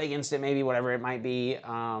 play against it, maybe whatever it might be.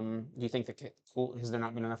 Do you think has there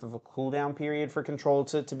not been enough of a cooldown period for control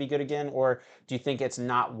to be good again, or do you think it's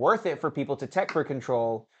not worth it for people to tech for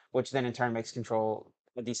control, which then in turn makes control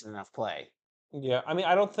a decent enough play? Yeah, I mean,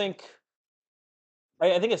 I don't think.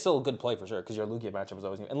 I think it's still a good play for sure because your Lugia matchup is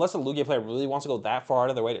always unless a Lugia player really wants to go that far out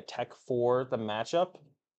of their way to tech for the matchup.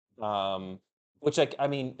 Which like I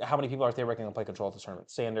mean, how many people are theoretically going to play control at this tournament?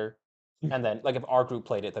 Sander, and then like if our group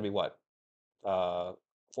played it, that'd be what, 4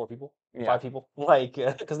 people, 5 people, like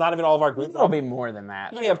because not even all of our group. There'll be more than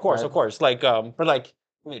that. Yeah, of course. Like but like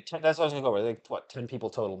I mean, that's what I was gonna go with. Like what, 10 people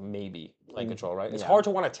total maybe playing control, right? It's hard to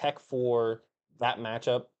want to tech for that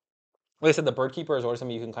matchup. Like I said, the Bird Keeper is always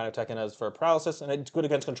something you can kind of tech in as for paralysis, and it's good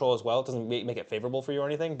against control as well. It doesn't make it favorable for you or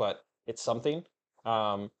anything, but it's something.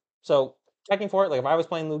 So checking for it, like if I was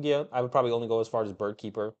playing Lugia, I would probably only go as far as Bird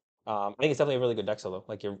Keeper. I think it's definitely a really good deck solo.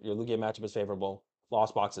 Like your Lugia matchup is favorable.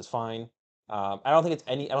 Lost Box is fine. I don't think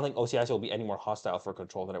OCIC will be any more hostile for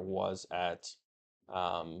control than it was at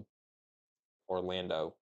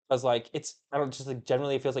Orlando. Because like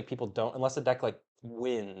generally it feels like people don't, unless the deck like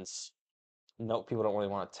wins. No, people don't really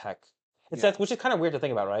want to tech. Which is kind of weird to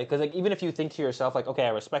think about, right? Because like even if you think to yourself like, okay,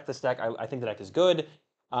 I respect this deck, I think the deck is good.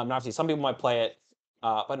 And obviously some people might play it,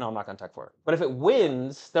 but no, I'm not going to tech for it. But if it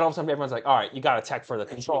wins, then all of a sudden everyone's like, all right, you got to tech for the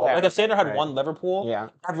control. Like if Sander had won Liverpool,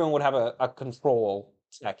 everyone would have a control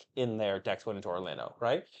tech in their decks going into Orlando,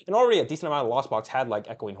 right? And already a decent amount of Lost Box had like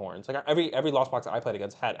Echoing Horns. Like every Lost Box I played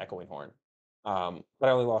against had Echoing Horn. But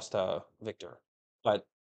I only lost Victor. But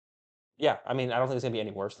yeah, I mean, I don't think it's gonna be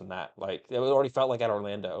any worse than that. Like it already felt like at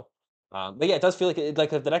Orlando. But yeah, it does feel like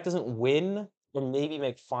like if the deck doesn't win or maybe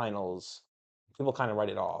make finals, people kind of write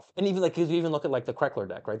it off. And even like if you even look at like the Kreckler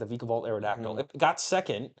deck, right? The Vikavolt Aerodactyl. It got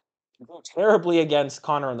second, terribly against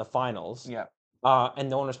Connor in the finals. Yeah. And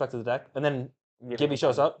no one respected the deck. And then Gibby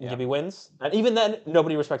shows up, and Gibby wins. And even then,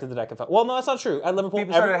 nobody respected the deck. Well, no, that's not true. At Liverpool,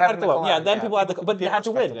 everyone had to go. Yeah, then people had to, but it had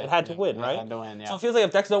to win. It had to win, right? It had to win, yeah. So it feels like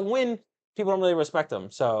if decks don't win, people don't really respect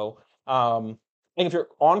them. So I think if you're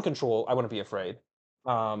on control, I wouldn't be afraid.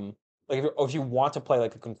 Like if you want to play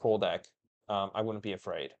like a control deck, I wouldn't be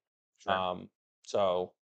afraid. Sure.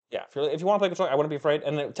 So yeah, if you want to play control, I wouldn't be afraid.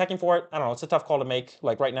 And then teching for it, I don't know, it's a tough call to make.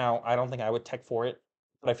 Like right now, I don't think I would tech for it,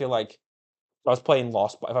 but I feel like if I was playing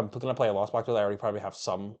Lost, if I'm going to play a Lost Box, I already probably have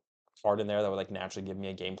some card in there that would like naturally give me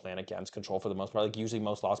a game plan against control for the most part. Like usually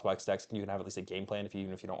most Lost Box decks, you can have at least a game plan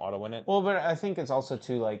even if you don't auto win it. Well, but I think it's also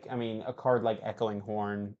too like, I mean, a card like Echoing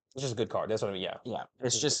Horn. It's just a good card. That's what I mean. Yeah. Yeah.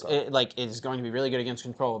 It's just it's going to be really good against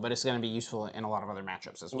control, but it's going to be useful in a lot of other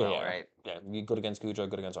matchups as well, right? Yeah. Good against Guja,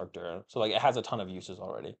 good against Arctura. So like it has a ton of uses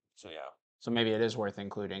already. So yeah. So maybe it is worth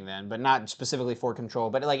including then, but not specifically for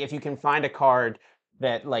control. But like if you can find a card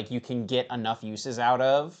that like you can get enough uses out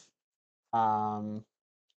of,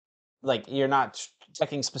 like you're not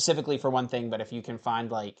checking specifically for one thing, but if you can find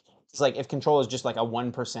like It's like if control is just like a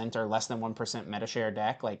 1% or less than 1% meta share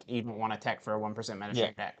deck, like you don't want to tech for a 1% meta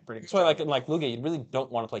share deck. Pretty So like in like Lugia, you really don't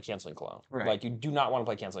want to play Canceling Clone. Right. Like you do not want to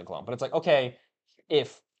play Canceling Clone. But it's like, okay,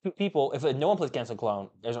 if no one plays Canceling Clone,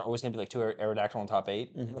 there's always going to be like 2 Aerodactyl in top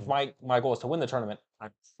 8. If my goal is to win the tournament, I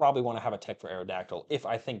probably want to have a tech for Aerodactyl if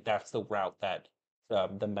I think that's the route that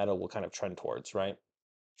the meta will kind of trend towards, right?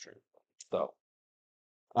 Sure. So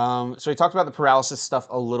So we talked about the paralysis stuff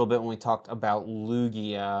a little bit when we talked about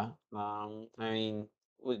Lugia. I mean,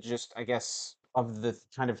 just I guess of the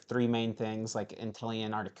kind of 3 main things like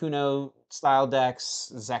Inteleon Articuno style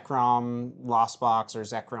decks, Zekrom Lost Box or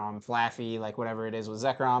Zekrom Flaffy, like whatever it is with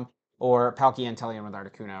Zekrom, or Palkia Inteleon with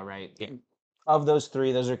Articuno, right? Yeah. Of those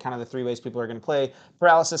 3, those are kind of the 3 ways people are going to play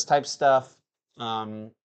paralysis type stuff.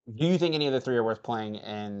 Do you think any of the 3 are worth playing,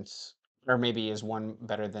 or maybe is one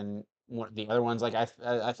better than the other ones? Like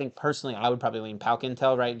I think personally, I would probably lean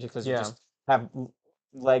Palkintel, right? Because you just have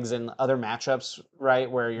legs in other matchups, right?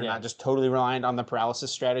 Where you're not just totally reliant on the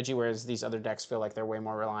paralysis strategy, whereas these other decks feel like they're way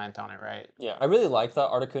more reliant on it, right? Yeah, I really like the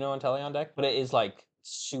Articuno and Teleon deck, but it is like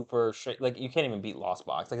super straight. Like you can't even beat Lost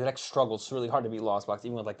Box. Like the deck struggles really hard to beat Lost Box,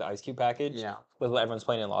 even with like the Ice Cube package. Yeah. With what everyone's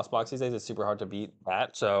playing in Lost Box these days, it's super hard to beat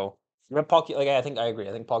that. So Palkia, like I think I agree.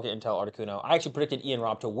 I think Palkia, Intel, Articuno. I actually predicted Ian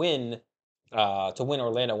Robb to win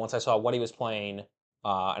Orlando once I saw what he was playing.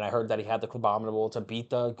 And I heard that he had the Crabominable to beat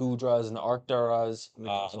the Gudras and the Arcturas, and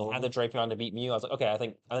he had the Drapion to beat Mew. I was like, okay, I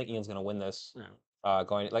think Ian's gonna win this.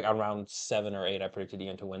 Going like on round 7 or 8, I predicted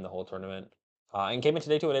Ian to win the whole tournament. And came into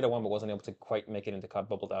day 2 at 8-1, but wasn't able to quite make it into cut,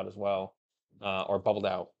 bubbled out as well, or bubbled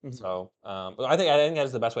out. So, but I think that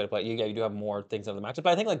is the best way to play. You do have more things in the matchup,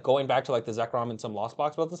 but I think like going back to like the Zekrom and some Lost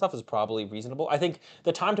Box builds and stuff is probably reasonable. I think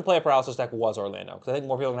the time to play a paralysis deck was Orlando, because I think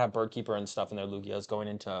more people are gonna have Birdkeeper and stuff in their Lugias going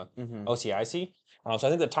into OCIC. So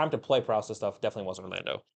I think the time to play paralysis stuff definitely was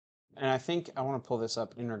Orlando. And I think I want to pull this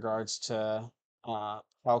up in regards to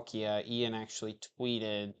Palkia. Ian actually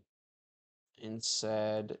tweeted and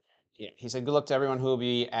said, he said, good luck to everyone who will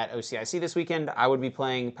be at OCIC this weekend. I would be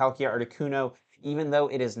playing Palkia Articuno, even though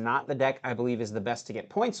it is not the deck I believe is the best to get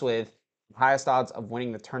points with. The highest odds of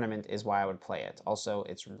winning the tournament is why I would play it. Also,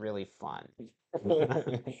 it's really fun.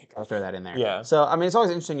 I'll throw that in there. Yeah. So, I mean, it's always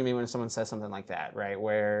interesting to me when someone says something like that, right?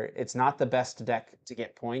 Where it's not the best deck to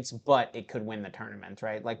get points, but it could win the tournament,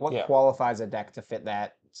 right? Like, what qualifies a deck to fit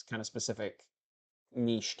that kind of specific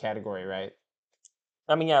niche category, right?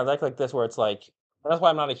 I mean, yeah, like this where it's like, that's why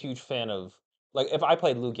I'm not a huge fan of, like, if I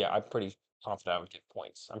played Lugia, I'm pretty confident I would get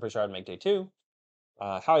points. I'm pretty sure I'd make day 2.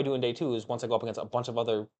 How I do in day 2 is once I go up against a bunch of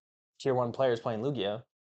other tier 1 players playing Lugia,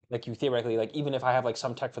 like you theoretically, like even if I have like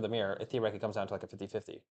some tech for the mirror, it theoretically comes down to like a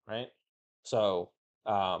 50-50, right? So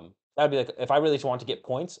that'd be like, if I really just want to get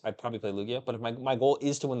points, I'd probably play Lugia. But if my goal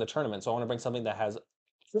is to win the tournament, so I want to bring something that has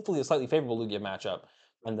hopefully a slightly favorable Lugia matchup,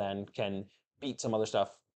 and then can beat some other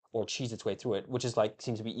stuff or cheese its way through it, which is like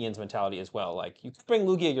seems to be Ian's mentality as well. Like you could bring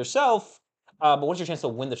Lugia yourself, but what's your chance to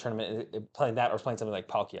win the tournament playing that or playing something like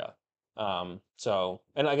Palkia? So,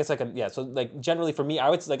 and I guess so like generally for me, I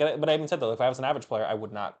would like, but I even said though, if I was an average player, I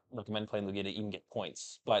would not recommend playing Lugia to even get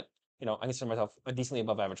points. But I consider myself a decently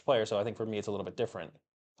above average player, so I think for me it's a little bit different.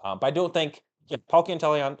 But I don't think Palkia and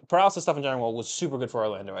Teleon paralysis stuff in general was super good for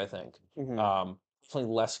Orlando. I think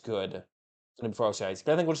definitely less good than before OCIs.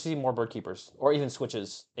 But I think we'll just see more bird keepers or even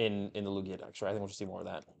switches in the Lugia decks. Right? I think we'll just see more of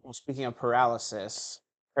that. Well, speaking of paralysis,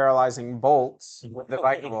 paralyzing bolts with the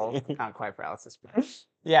Vikavolt, not quite paralysis, but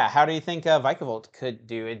yeah. How do you think Vikavolt could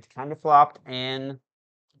do? It kind of flopped in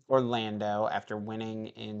Orlando after winning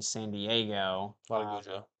in San Diego. A lot of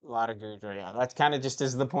Gudra. A lot of Gudra, yeah. That's kind of just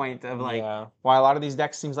is the point of like Yeah. why a lot of these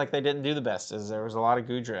decks seems like they didn't do the best, is there was a lot of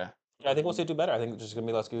Gudra. Yeah, I think we'll see it do better. I think there's just gonna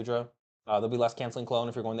be less Gudra. There'll be less canceling clone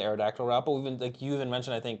if you're going the Aerodactyl route. But even like you even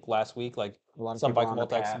mentioned, I think last week, like A lot of some people bike on the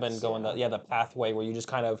multics have been paths, going the pathway where you just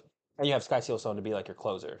kind of, and you have Sky Seal Stone to be like your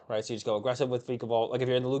closer, right? So you just go aggressive with Vikavolt. Like if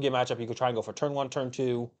you're in the Lugia matchup, you could try and go for turn 1, turn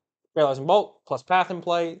 2, Paralyzing Bolt plus Path in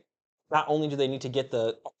play. Not only do they need to get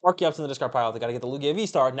the Archeops in the discard pile, they got to get the Lugia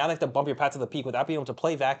V-Star. Now they have to bump your path to the peak without being able to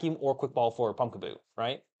play Vacuum or Quick Ball for Pumpkaboo,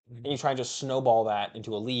 right? And you try and just snowball that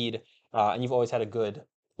into a lead, and you've always had a good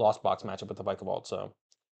Lost Box matchup with the Vikavolt. So,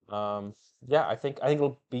 yeah, I think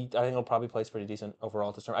it'll probably place pretty decent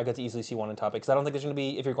overall this turn. I get to easily see one in top 8 because I don't think there's going to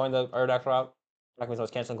be, if you're going the Aerodactyl route, not going to be as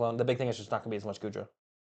much Canceling Clone. The big thing is just not going to be as much Gudra.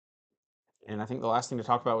 And I think the last thing to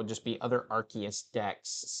talk about would just be other Arceus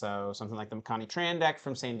decks. So something like the Makani Tran deck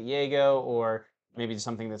from San Diego, or maybe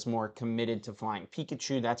something that's more committed to Flying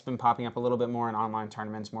Pikachu. That's been popping up a little bit more in online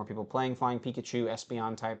tournaments, more people playing Flying Pikachu,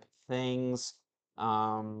 Espeon type things.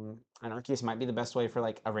 And Arceus might be the best way for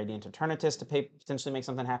like a Radiant Eternatus to potentially make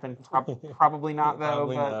something happen. Probably not though.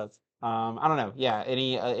 Probably but not. I don't know. Yeah,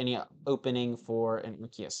 any opening for an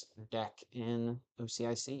Arceus deck in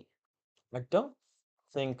OCIC? I don't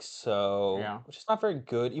think so. Yeah. Which is not very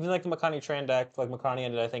good. Even like the Makani Tran deck, like Makani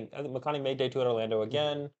ended, I think Makani made day 2 at Orlando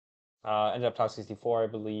again. Ended up top 64, I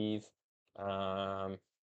believe. I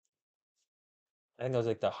think it was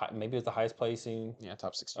like maybe it was the highest placing. Yeah,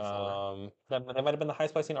 top 64. That might have been the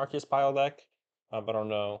highest placing Arceus pile deck. But I don't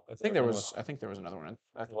know. I think there was another one.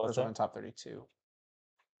 I think there was one in top 32.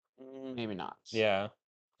 Maybe not. Yeah.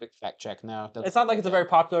 Quick fact check. No, It's not like it's a very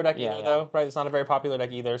popular deck Yeah, either, yeah. though, right? It's not a very popular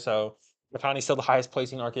deck either. So Makani's still the highest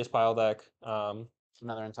placing Arceus pile deck.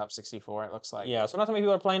 Another in top 64. It looks like. Yeah. So not so many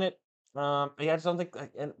people are playing it. Yeah, I just don't think. But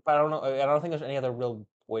I don't know. I don't think there's any other real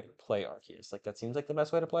way to play Arceus. Like that seems like the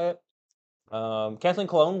best way to play it. Canceling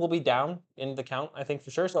Cologne will be down in the count, I think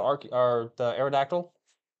for sure. So the Aerodactyl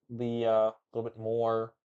will be a little bit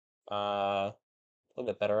more, a little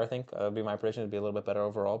bit better. I think would be my prediction. It'd be a little bit better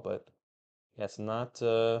overall, but yeah, it's not.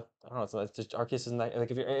 I don't know. It's just Arceus is not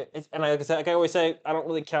like if you're. And like I said, like I always say, I don't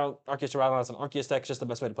really count Arceus Duraludon as an Arceus deck. It's just the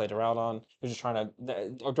best way to play Duraludon. You're just trying to.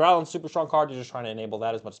 Duraludon's super strong card. You're just trying to enable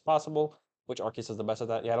that as much as possible. Which Arceus is the best at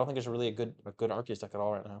that? Yeah, I don't think there's really a good Arceus deck at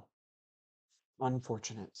all right now.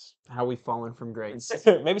 Unfortunate. How we've fallen from grace.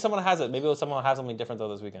 Maybe someone has it. Maybe someone has something different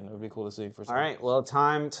though this weekend. It would be cool to see for sure. All right. Well,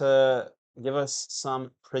 time to give us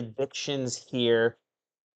some predictions here.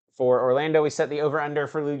 For Orlando, we set the over-under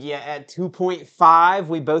for Lugia at 2.5.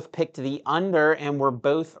 We both picked the under, and we're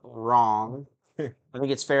both wrong. I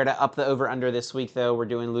think it's fair to up the over-under this week, though. We're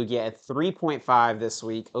doing Lugia at 3.5 this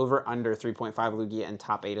week. Over-under 3.5 Lugia and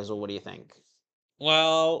top 8 as well. What do you think?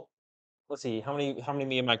 Well, let's see. How many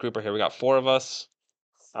me and my group are here? We got 4 of us,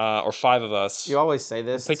 or 5 of us. You always say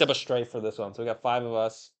this. We picked up a stray for this one, so we got 5 of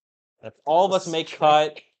us. If all of us make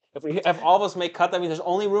cut, if all of us make cut, that means there's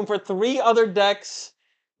only room for 3 other decks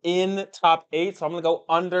in top 8. So I'm gonna go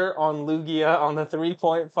under on Lugia on the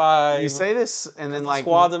 3.5. You say this, and then like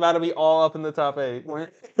squad's about to be all up in the top 8.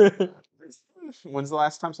 When's the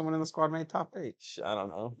last time someone in the squad made top 8? I don't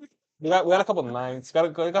know. We got a couple of 9s.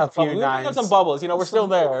 Got few we got some bubbles. You know, we're still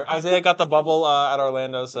there. Isaiah got the bubble at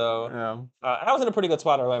Orlando, so Yeah. I was in a pretty good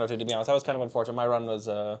spot at Orlando too. To be honest, that was kind of unfortunate. My run was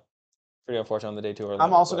pretty unfortunate on the day 2 Orlando.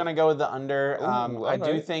 I'm also gonna go with the under. Ooh, I do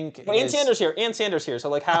okay. think. But Sanders here. So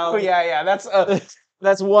like how? Oh yeah.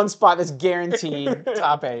 That's one spot that's guaranteed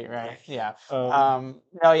top 8, right? Yeah.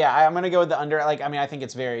 No, yeah. I'm gonna go with the under. Like, I mean, I think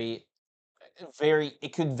it's very.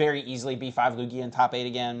 It could very easily be 5 Lugia in top 8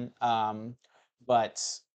 again. But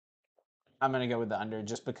I'm gonna go with the under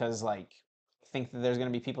just because, like, I think that there's gonna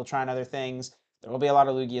be people trying other things. There will be a lot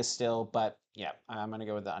of Lugia still, but yeah, I'm gonna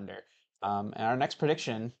go with the under. And our next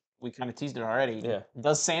prediction, we kind of teased it already. Yeah.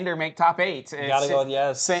 Does Sander make top 8? You gotta go with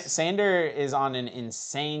yes. Sander is on an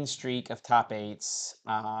insane streak of top 8s.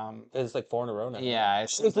 It's like 4 in a row now. Yeah.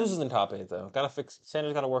 He loses in top 8 though.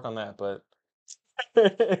 Sanders gotta work on that, but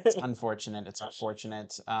It's unfortunate.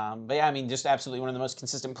 But yeah, I mean, just absolutely one of the most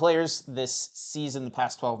consistent players this season, the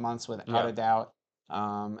past 12 months, without a doubt.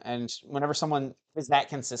 And whenever someone is that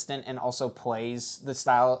consistent and also plays the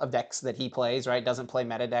style of decks that he plays, right? Doesn't play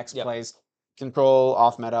meta decks, plays control,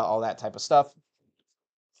 off meta, all that type of stuff,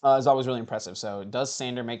 is always really impressive. So does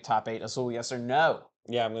Sander make top 8? Azul, yes or no?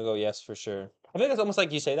 Yeah, I'm gonna go yes for sure. I think it's almost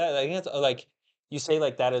like you say that. I think it's like you say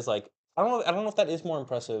like that is like I don't know if that is more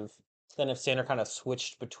impressive than if Sander kind of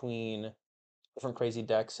switched between different crazy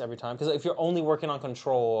decks every time. Because if you're only working on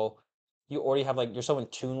control, you already have like you're so in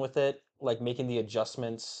tune with it. Like making the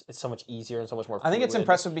adjustments, it's so much easier and so much more. I think it's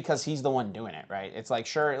impressive because he's the one doing it, right? It's like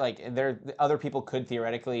sure, like other people could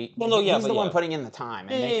theoretically. Well, no, yeah, he's the one putting in the time.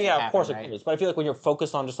 And yeah, happen, of course right? it is. But I feel like when you're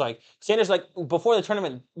focused on just like Sanders, like before the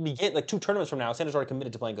tournament begin, like 2 tournaments from now, Sanders already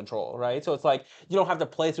committed to playing control, right? So it's like you don't have to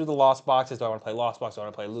play through the lost boxes. Do I want to play lost box? Do I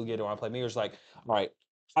want to play Lugia? Do I want to play Mirrors? Like, all right,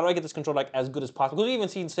 how do I get this control deck as good as possible? Because we've even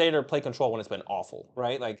seen Sander play control when it's been awful,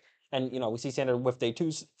 right? Like. And, you know, we see Sander whiff day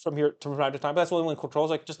 2s from time to time. But that's when control's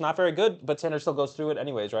like just not very good. But Sander still goes through it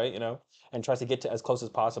anyways, right? You know, and tries to get to as close as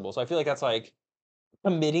possible. So I feel like that's like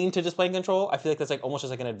committing to just playing control. I feel like that's like almost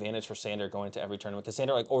just like an advantage for Sander going into every tournament. Because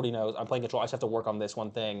Sander like already knows I'm playing control. I just have to work on this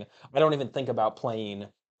one thing. I don't even think about playing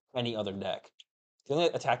any other deck. The only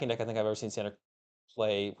attacking deck I think I've ever seen Sander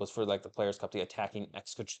play was for like the Players' Cup, the attacking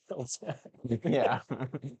X control deck. Yeah.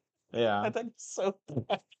 Yeah. I think so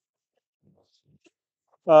bad.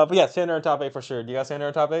 But yeah, Sander in top 8 for sure. Do you got Sander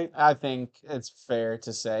in top 8? I think it's fair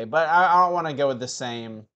to say, but I don't want to go with the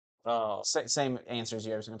same same answers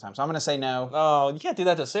you every single time. So I'm going to say no. Oh, you can't do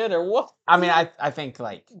that to Sander. What? I mean, I think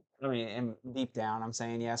deep down I'm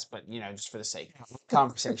saying yes, but you know, just for the sake of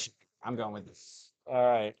conversation, I'm going with this. All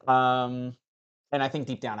right. And I think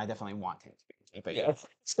deep down I definitely want him to be But Yeah.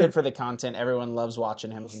 it's good for the content. Everyone loves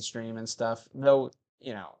watching him on stream and stuff. Though,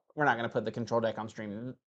 we're not going to put the control deck on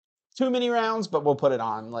stream too many rounds, but we'll put it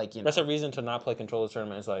on, That's a reason to not play control this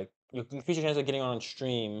tournament. Is like you increase your chance of getting on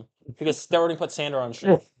stream because they already put Sander on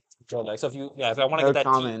stream. Control deck. So if I want to No get that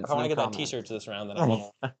comments, if I want to no get that comments. T-shirt to this round, then I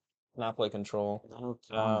will not play control. No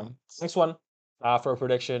comments. Next one for a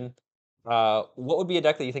prediction. What would be a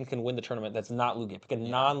deck that you think can win the tournament that's not Lugia? Pick a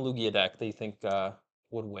non-Lugia deck that you think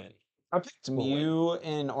would win. I picked Mew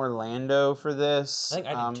in Orlando for this. I think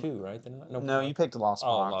I did too, right? No, you picked Lost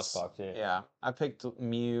Box. Oh, Lost Box, yeah. Yeah, I picked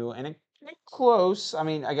Mew, and it close. I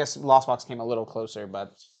mean, I guess Lost Box came a little closer,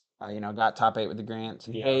 but got top 8 with the Grant.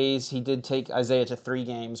 Yeah. Hayes, he did take Isaiah to 3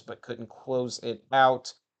 games, but couldn't close it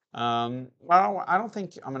out. Well, I don't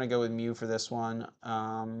think I'm gonna go with Mew for this one.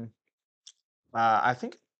 I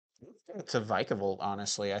think it's a Vikavolt,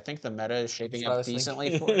 honestly. I think the meta is shaping up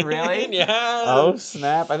decently for it. Really? Yeah. Oh,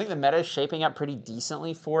 snap. I think the meta is shaping up pretty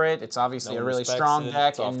decently for it. It's obviously a really strong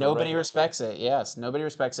deck, and nobody respects it. Yes, nobody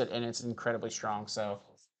respects it, and it's incredibly strong. So,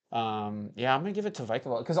 yeah, I'm going to give it to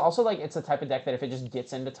Vikavolt. Because also, it's the type of deck that if it just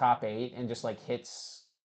gets into top 8 and just, hits,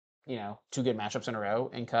 2 good matchups in a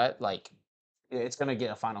row and cut, it's going to get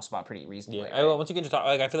a final spot pretty reasonably. Yeah, once you get to top,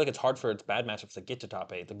 I feel like it's hard for its bad matchups to get to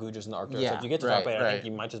top 8. The Gujas and the Arcturs. So if you get to top 8, I think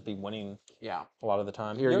you might just be winning. Yeah. A lot of the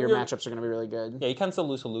time. Your matchups are going to be really good. Yeah, you can still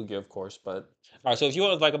lose to Lugia, of course, but all right. So if you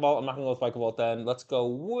went with Vikavolt, I'm not going to go with Vikavolt. Then let's go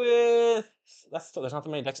with. There's not that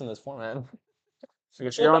many decks in this format. So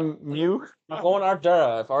you're on Mew. I'm going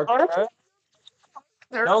Arctura. If Arctura.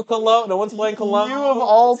 No Cologne. No one's playing Cologne. Mew of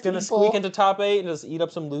all it's gonna squeak into top 8 and just eat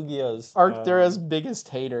up some Lugias. Arctura's biggest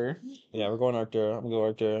hater. Yeah, we're going Arctura. I'm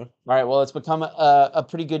going Arctura. All right. Well, it's become a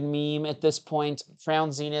pretty good meme at this point.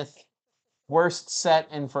 Crown Zenith, worst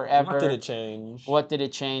set in forever. What did it change? What did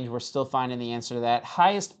it change? We're still finding the answer to that.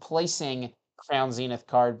 Highest placing Crown Zenith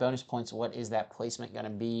card. Bonus points. What is that placement going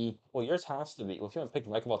to be? Well, yours has to be. Well, if you want to pick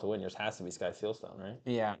Vikavolt to win, yours has to be Sky Sealstone, right?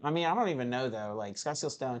 Yeah. I mean, I don't even know though. Sky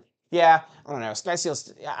Sealstone. Yeah, I don't know. Sky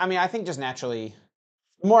Sealstone. I mean, I think just naturally,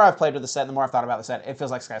 the more I've played with the set, the more I've thought about the set, it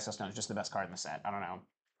feels like Sky Sealstone is just the best card in the set. I don't know.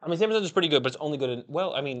 I mean, Samus is pretty good, but it's only good in.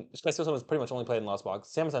 Well, I mean, Sky Sealstone is pretty much only played in Lost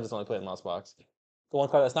Box. Samus is only played in Lost Box. The one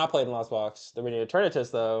card that's not played in Lost Box, the Radiant Eternatus,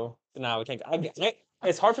 though. No, we can't.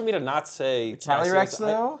 It's hard for me to not say. Calyrex,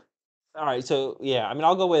 though? All right, so yeah, I mean,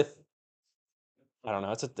 I'll go with. I don't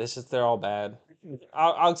know. It's just they're all bad.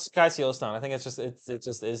 I'll Sky Sealstone. I think it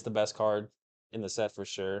just is the best card in the set for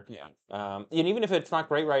sure. Yeah. And even if it's not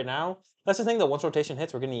great right now, that's the thing that once rotation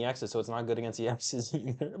hits, we're getting EXs, so it's not good against EXs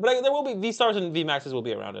either. But there will be V stars and V maxes will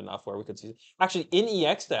be around enough where we could see. Actually, in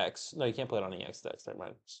EX decks, no, you can't play it on EX decks. Never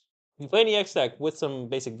mind. You play an EX deck with some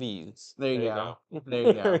basic Vs. There you go. There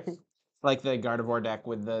you go. Like the Gardevoir deck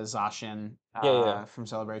with the Zacian from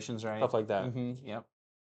Celebrations, right? Stuff like that. Mm-hmm. Yep.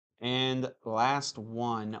 And last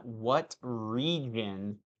one, what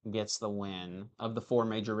region gets the win of the 4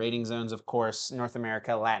 major rating zones? Of course, North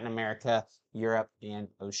America, Latin America, Europe, and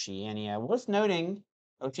Oceania. Worth noting,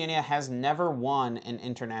 Oceania has never won an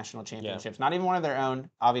international championships. Not even one of their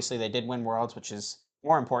own. Obviously, they did win Worlds, which is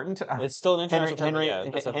more important. It's still an international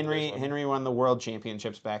championship. Henry won the World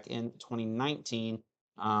Championships back in 2019.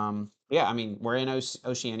 Yeah, I mean, we're in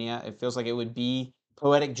Oceania. It feels like it would be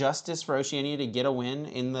poetic justice for Oceania to get a win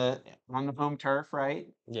on the home turf, right?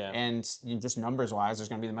 Yeah. And just numbers wise, there's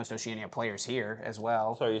going to be the most Oceania players here as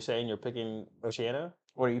well. So are you saying you're picking Oceania?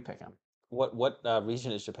 What are you picking? What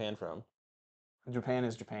region is Japan from? Japan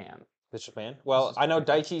is Japan. It's Japan? Well, I know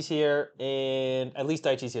Daiichi's here, and at least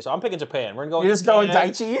Daiichi's here, so I'm picking Japan. We're going. You're just going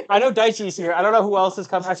Daiichi? I know Daiichi's here. I don't know who else is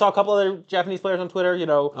coming. I saw a couple other Japanese players on Twitter,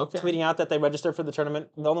 tweeting out that they registered for the tournament.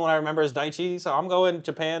 The only one I remember is Daiichi, so I'm going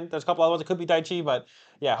Japan. There's a couple other ones. It could be Daiichi, but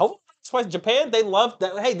yeah, hopefully that's why Japan, they love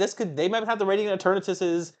that. Hey, they might have the Radiant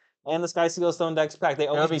Eternatuses and the Sky Sealstone decks pack. They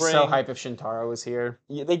always bring. It would be so hype if Shintaro was here.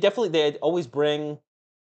 Yeah, they always bring.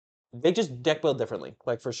 They just deck build differently,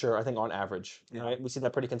 for sure. I think on average, right? We see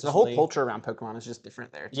that pretty consistently. The whole culture around Pokemon is just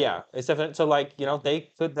different there. Too. Yeah, it's different. So they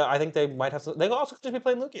could. I think they might have. They also could just be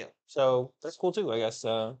playing Lugia, so that's cool too. I guess.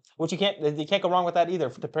 Which you can't go wrong with that either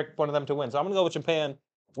to pick one of them to win. So I'm gonna go with Japan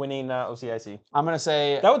winning OCIC. I'm gonna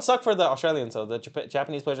say that would suck for the Australians though. The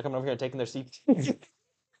Japanese players are coming over here and taking their CP.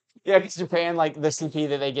 Yeah, because Japan, the CP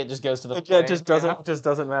that they get just goes to the. Yeah, it just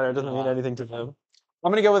doesn't matter. It doesn't mean anything to them.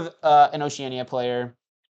 I'm gonna go with an Oceania player.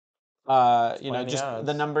 Just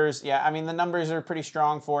the numbers. Yeah, I mean the numbers are pretty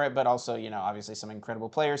strong for it, but also obviously some incredible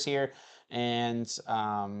players here, and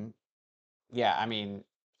yeah, I mean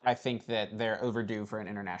I think that they're overdue for an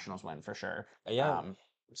internationals win for sure. Yeah.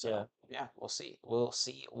 Yeah, we'll see. We'll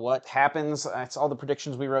see what happens. That's all the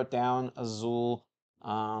predictions we wrote down. Azul.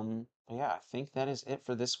 Yeah, I think that is it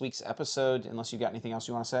for this week's episode, unless you got anything else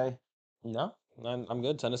you want to say. No, I'm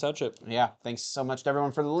good. Send us out, Chip. Yeah, thanks so much to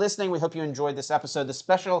everyone for listening. We hope you enjoyed this episode, the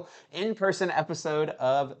special in-person episode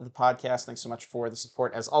of the podcast. Thanks so much for the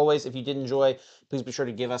support. As always, if you did enjoy, please be sure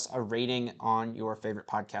to give us a rating on your favorite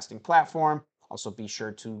podcasting platform. Also, be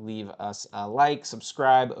sure to leave us a like,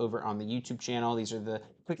 subscribe over on the YouTube channel. These are the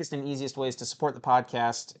quickest and easiest ways to support the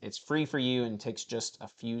podcast. It's free for you and takes just a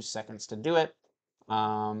few seconds to do it.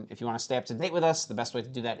 If you want to stay up to date with us, the best way to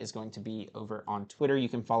do that is going to be over on Twitter. You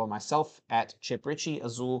can follow myself at Chip Ritchie,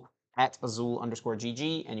 Azul at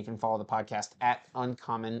Azul_GG, and you can follow the podcast at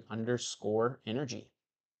Uncommon_Energy.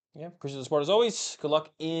 Yeah, appreciate the support as always. Good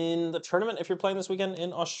luck in the tournament if you're playing this weekend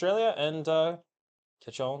in Australia, and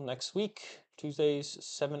catch y'all next week, Tuesdays,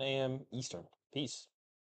 7 a.m. Eastern. Peace.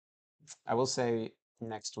 I will say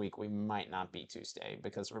next week we might not be Tuesday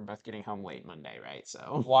because we're both getting home late Monday, right?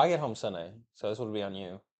 So Well, I get home Sunday, so this would be on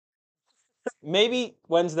you. Maybe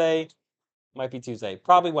Wednesday, might be Tuesday.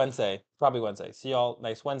 Probably Wednesday. See y'all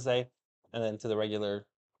next Wednesday, and then to the regular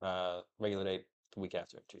date the week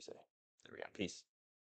after, Tuesday. There we go. Peace.